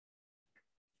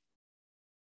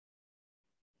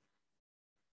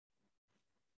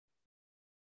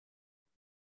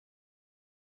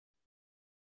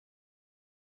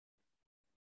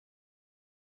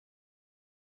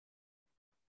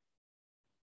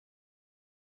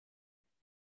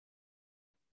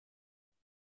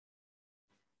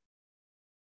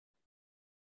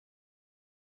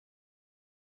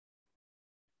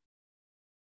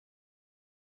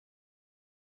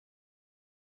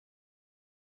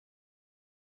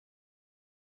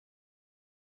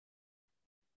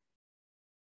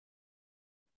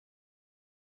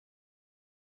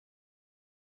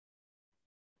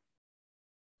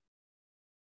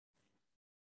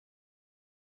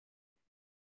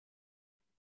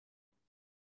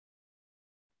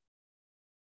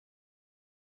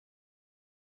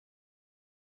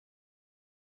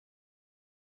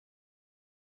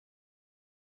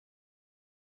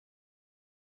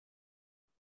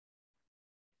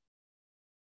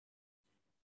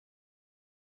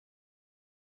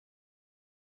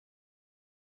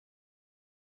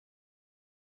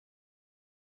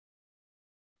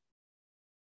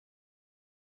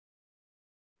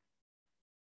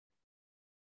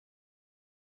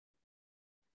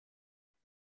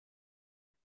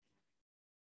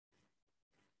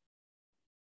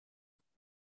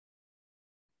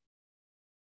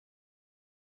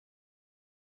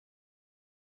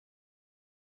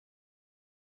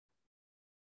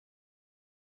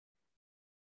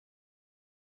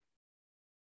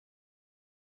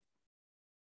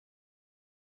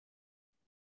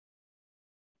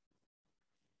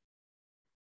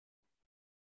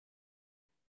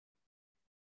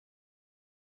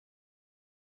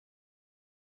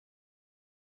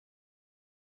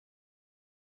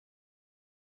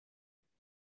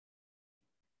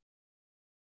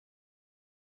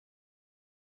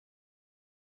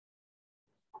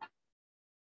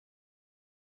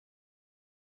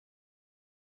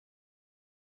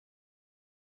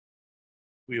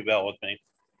 Will you bow with me?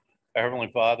 Our Heavenly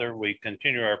Father, we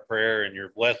continue our prayer and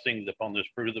your blessings upon this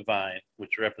fruit of the vine,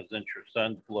 which represents your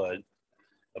Son's blood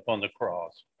upon the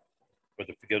cross for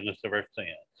the forgiveness of our sins.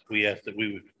 We ask that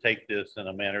we would take this in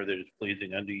a manner that is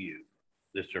pleasing unto you.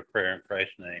 This is our prayer in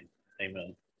Christ's name.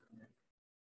 Amen.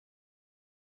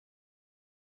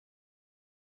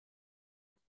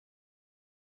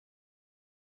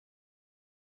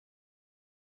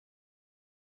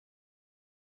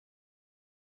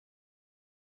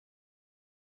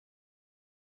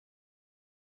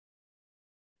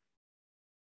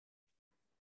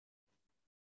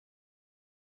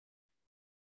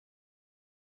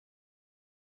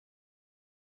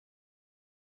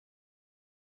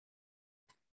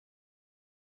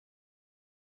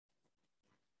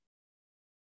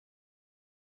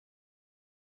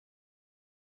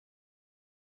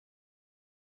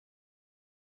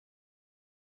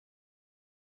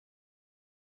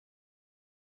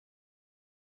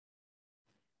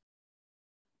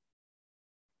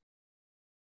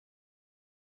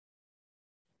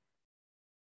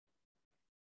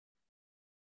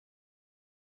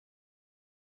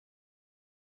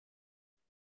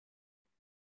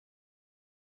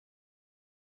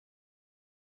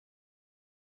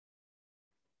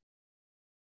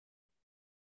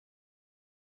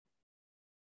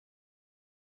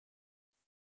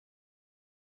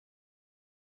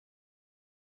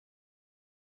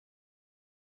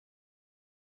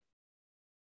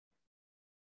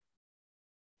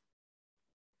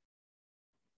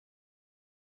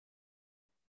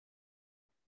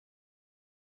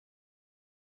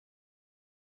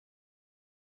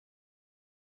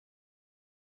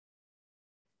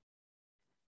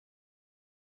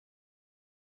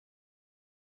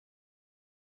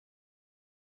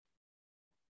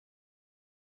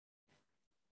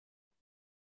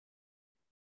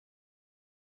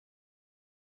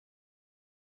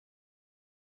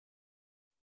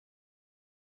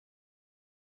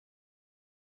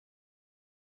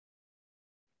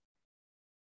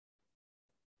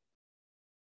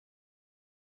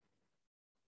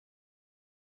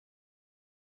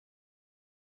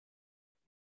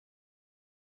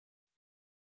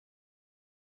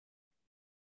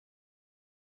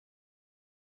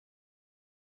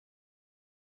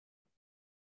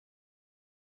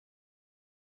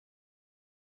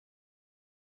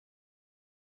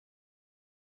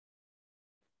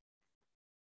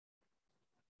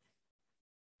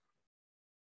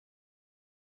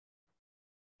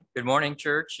 Good morning,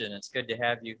 church, and it's good to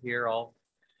have you here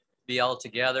be all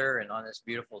together and on this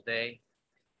beautiful day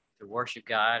to worship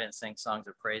God and sing songs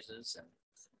of praises and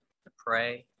to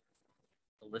pray,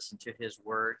 to listen to his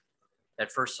word.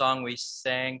 That first song we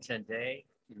sang today,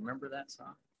 you remember that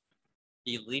song?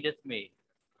 He leadeth me.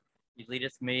 He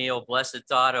leadeth me, O blessed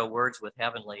thought, O words with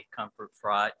heavenly comfort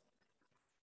fraught.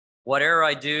 Whate'er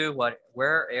I do,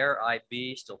 where'er I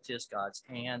be, still 'tis God's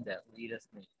hand that leadeth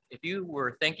me. If you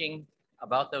were thinking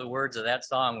about the words of that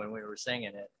song when we were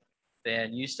singing it,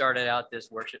 then you started out this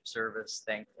worship service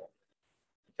thankful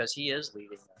because he is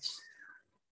leading us.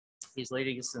 He's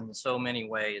leading us in so many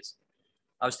ways.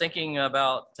 I was thinking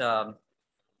about the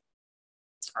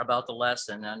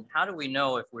lesson and how do we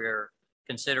know if we're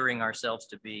considering ourselves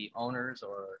to be owners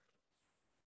or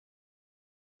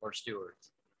stewards?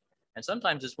 And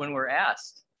sometimes it's when we're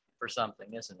asked for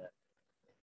something, isn't it?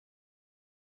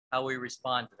 How we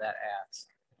respond to that ask,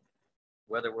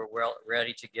 whether we're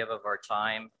ready to give of our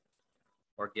time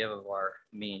or give of our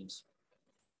means.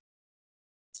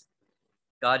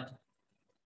 God,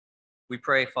 we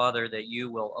pray, Father, that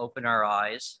you will open our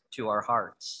eyes to our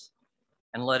hearts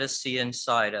and let us see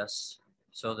inside us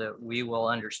so that we will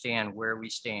understand where we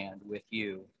stand with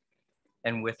you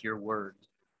and with your word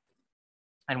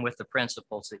and with the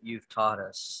principles that you've taught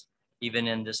us, even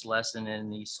in this lesson and in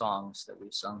these songs that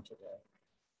we've sung today.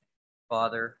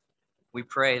 Father, we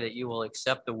pray that you will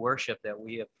accept the worship that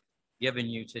we have given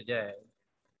you today,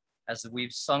 as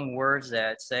we've sung words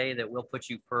that say that we'll put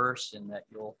you first and that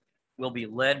we'll be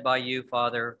led by you,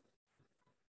 Father.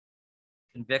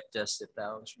 Convict us if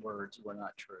those words were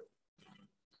not true.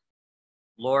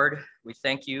 Lord, we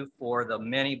thank you for the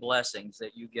many blessings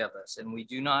that you give us, and we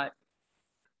do not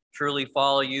truly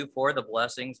follow you for the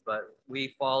blessings, but we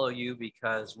follow you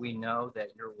because we know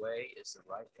that your way is the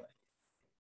right way.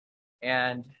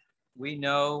 And we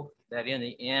know that in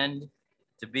the end,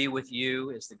 to be with you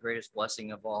is the greatest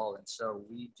blessing of all. And so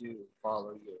we do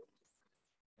follow you.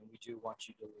 And we do want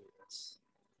you to lead us.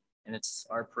 And it's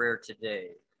our prayer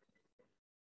today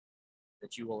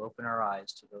that you will open our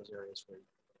eyes to those areas where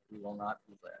we will not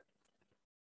be led.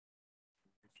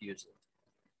 Refuse it.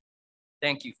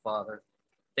 Thank you, Father.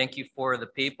 Thank you for the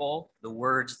people, the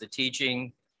words, the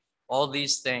teaching, all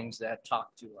these things that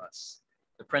talk to us.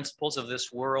 The principles of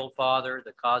this world, Father,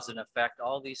 the cause and effect,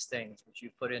 all these things which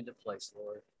you put into place,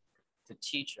 Lord, to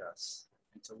teach us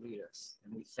and to lead us.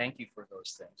 And we thank you for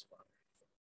those things, Father.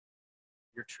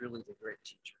 You're truly the great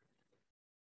teacher.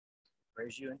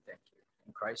 Praise you and thank you.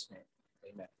 In Christ's name,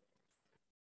 amen.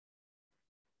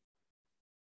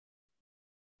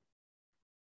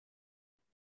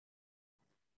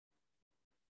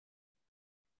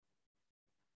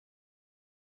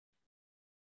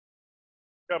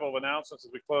 Couple of announcements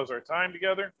as we close our time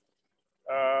together.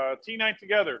 Tea night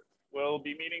together. We'll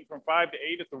be meeting from 5 to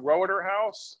 8 at the Roeder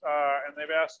House, and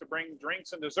they've asked to bring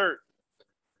drinks and dessert.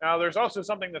 Now, there's also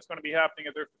something that's going to be happening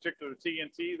at their particular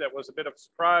T&T that was a bit of a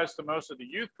surprise to most of the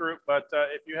youth group, but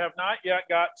if you have not yet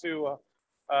got to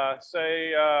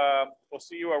say we'll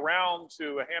see you around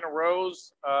to Hannah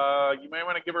Rose, you may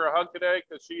want to give her a hug today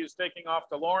because she is taking off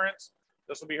to Lawrence.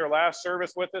 This will be her last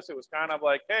service with us. It was kind of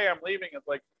like, hey, I'm leaving. It's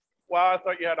like, wow, I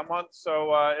thought you had a month.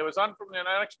 So it was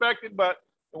unexpected, but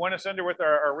we want to send her with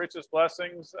our richest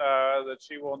blessings that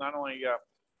she will not only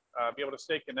be able to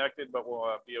stay connected, but will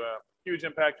be a huge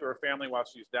impact to her family while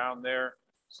she's down there.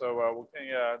 So we'll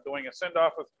be doing a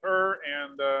send-off with her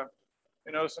and,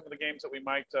 some of the games that we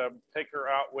might take her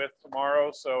out with tomorrow.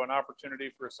 So an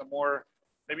opportunity for some more,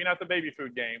 maybe not the baby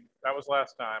food game. That was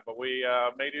last time, but we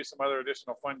may do some other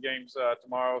additional fun games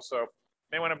tomorrow. So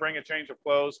may want to bring a change of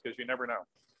clothes because you never know.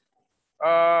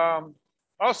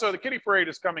 Also, the Kitty Parade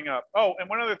is coming up. Oh, and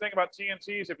one other thing about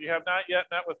T&Ts, if you have not yet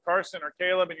met with Carson or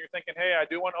Caleb and you're thinking, hey, I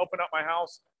do want to open up my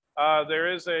house,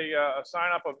 there is a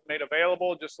sign up made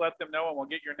available. Just let them know and we'll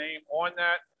get your name on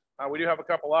that. We do have a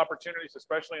couple opportunities,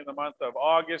 especially in the month of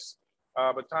August,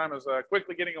 but time is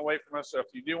quickly getting away from us. So if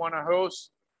you do want to host,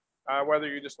 whether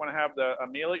you just want to have a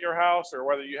meal at your house or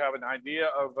whether you have an idea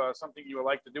of something you would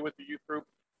like to do with the youth group,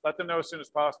 let them know as soon as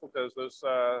possible because those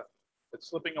it's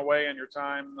slipping away and your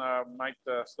time might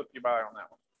slip you by on that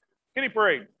one. Kitty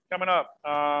Parade coming up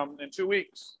in 2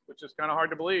 weeks, which is kind of hard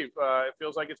to believe. It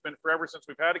feels like it's been forever since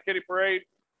we've had a Kitty Parade.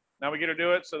 Now we get to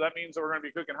do it. So that means that we're going to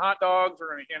be cooking hot dogs.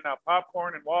 We're going to hand out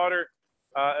popcorn and water,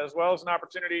 as well as an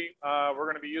opportunity. We're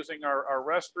going to be using our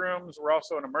restrooms. We're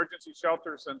also an emergency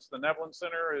shelter since the Nevlin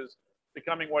Center is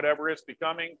becoming whatever it's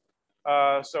becoming.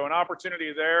 So an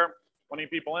opportunity there. Wanting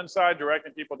people inside,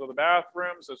 directing people to the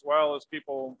bathrooms, as well as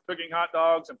people cooking hot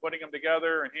dogs and putting them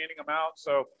together and handing them out.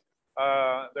 So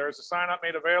There's a sign up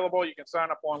made available. You can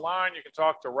sign up online. You can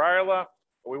talk to Ryla.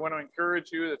 We want to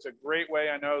encourage you. It's a great way.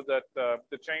 I know that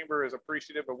the chamber is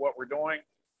appreciative of what we're doing.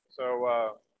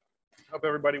 So hope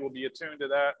everybody will be attuned to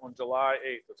that on July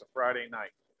 8th. It's a Friday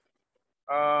night.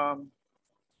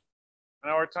 I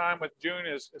know our time with June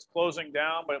is closing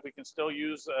down, but we can still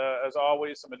use, as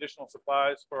always, some additional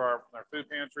supplies for our food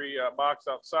pantry box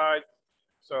outside.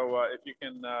 So if you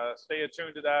can stay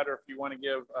attuned to that, or if you want to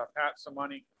give Pat some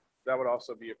money, that would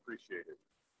also be appreciated.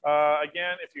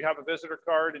 Again, if you have a visitor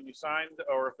card and you signed,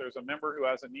 or if there's a member who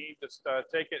has a need, just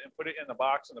take it and put it in the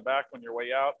box in the back when you're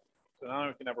way out. So not only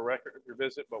we can have a record of your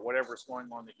visit, but whatever's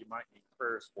going on that you might need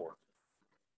prayers for.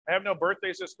 I have no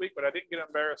birthdays this week, but I didn't get to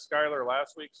embarrass Skylar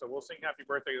last week, so we'll sing happy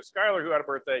birthday to Skylar, who had a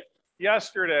birthday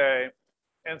yesterday,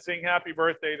 and sing happy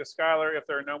birthday to Skylar if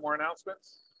there are no more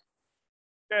announcements.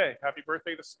 Okay, happy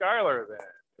birthday to Skylar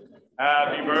then.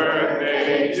 Happy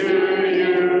birthday to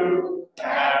you.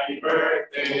 Happy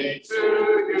birthday to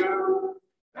you.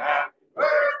 Happy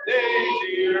birthday,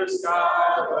 dear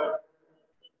Skylar.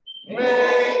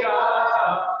 May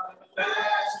God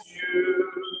bless you.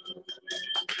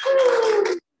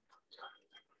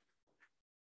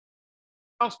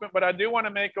 Announcement, but I do want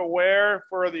to make aware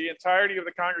for the entirety of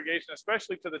the congregation,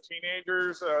 especially to the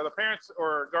teenagers, the parents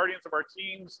or guardians of our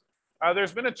teens.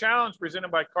 There's been a challenge presented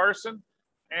by Carson,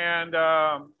 and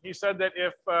he said that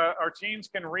if our teens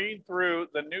can read through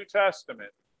the New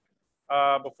Testament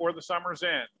before the summer's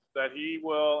end, that he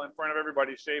will, in front of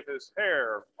everybody, shave his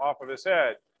hair off of his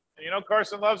head. And you know,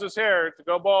 Carson loves his hair. To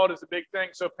go bald is a big thing.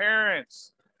 So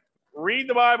parents, read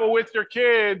the Bible with your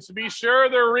kids. Be sure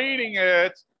they're reading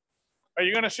it. Are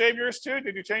you going to shave yours too?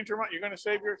 Did you change your mind? You're going to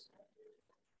shave yours?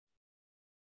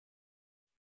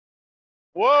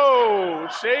 Whoa,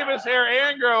 shave his hair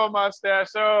and grow a mustache.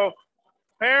 So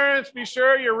parents, be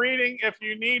sure you're reading. If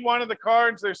you need one of the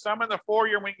cards, there's some in the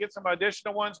foyer. We can get some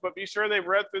additional ones, but be sure they've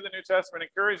read through the New Testament.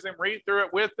 Encourage them, read through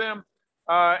it with them.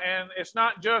 And it's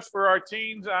not just for our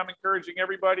teens. I'm encouraging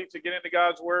everybody to get into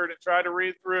God's word and try to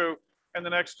read through in the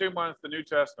next 2 months the New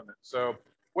Testament. So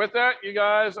with that, you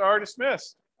guys are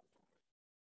dismissed.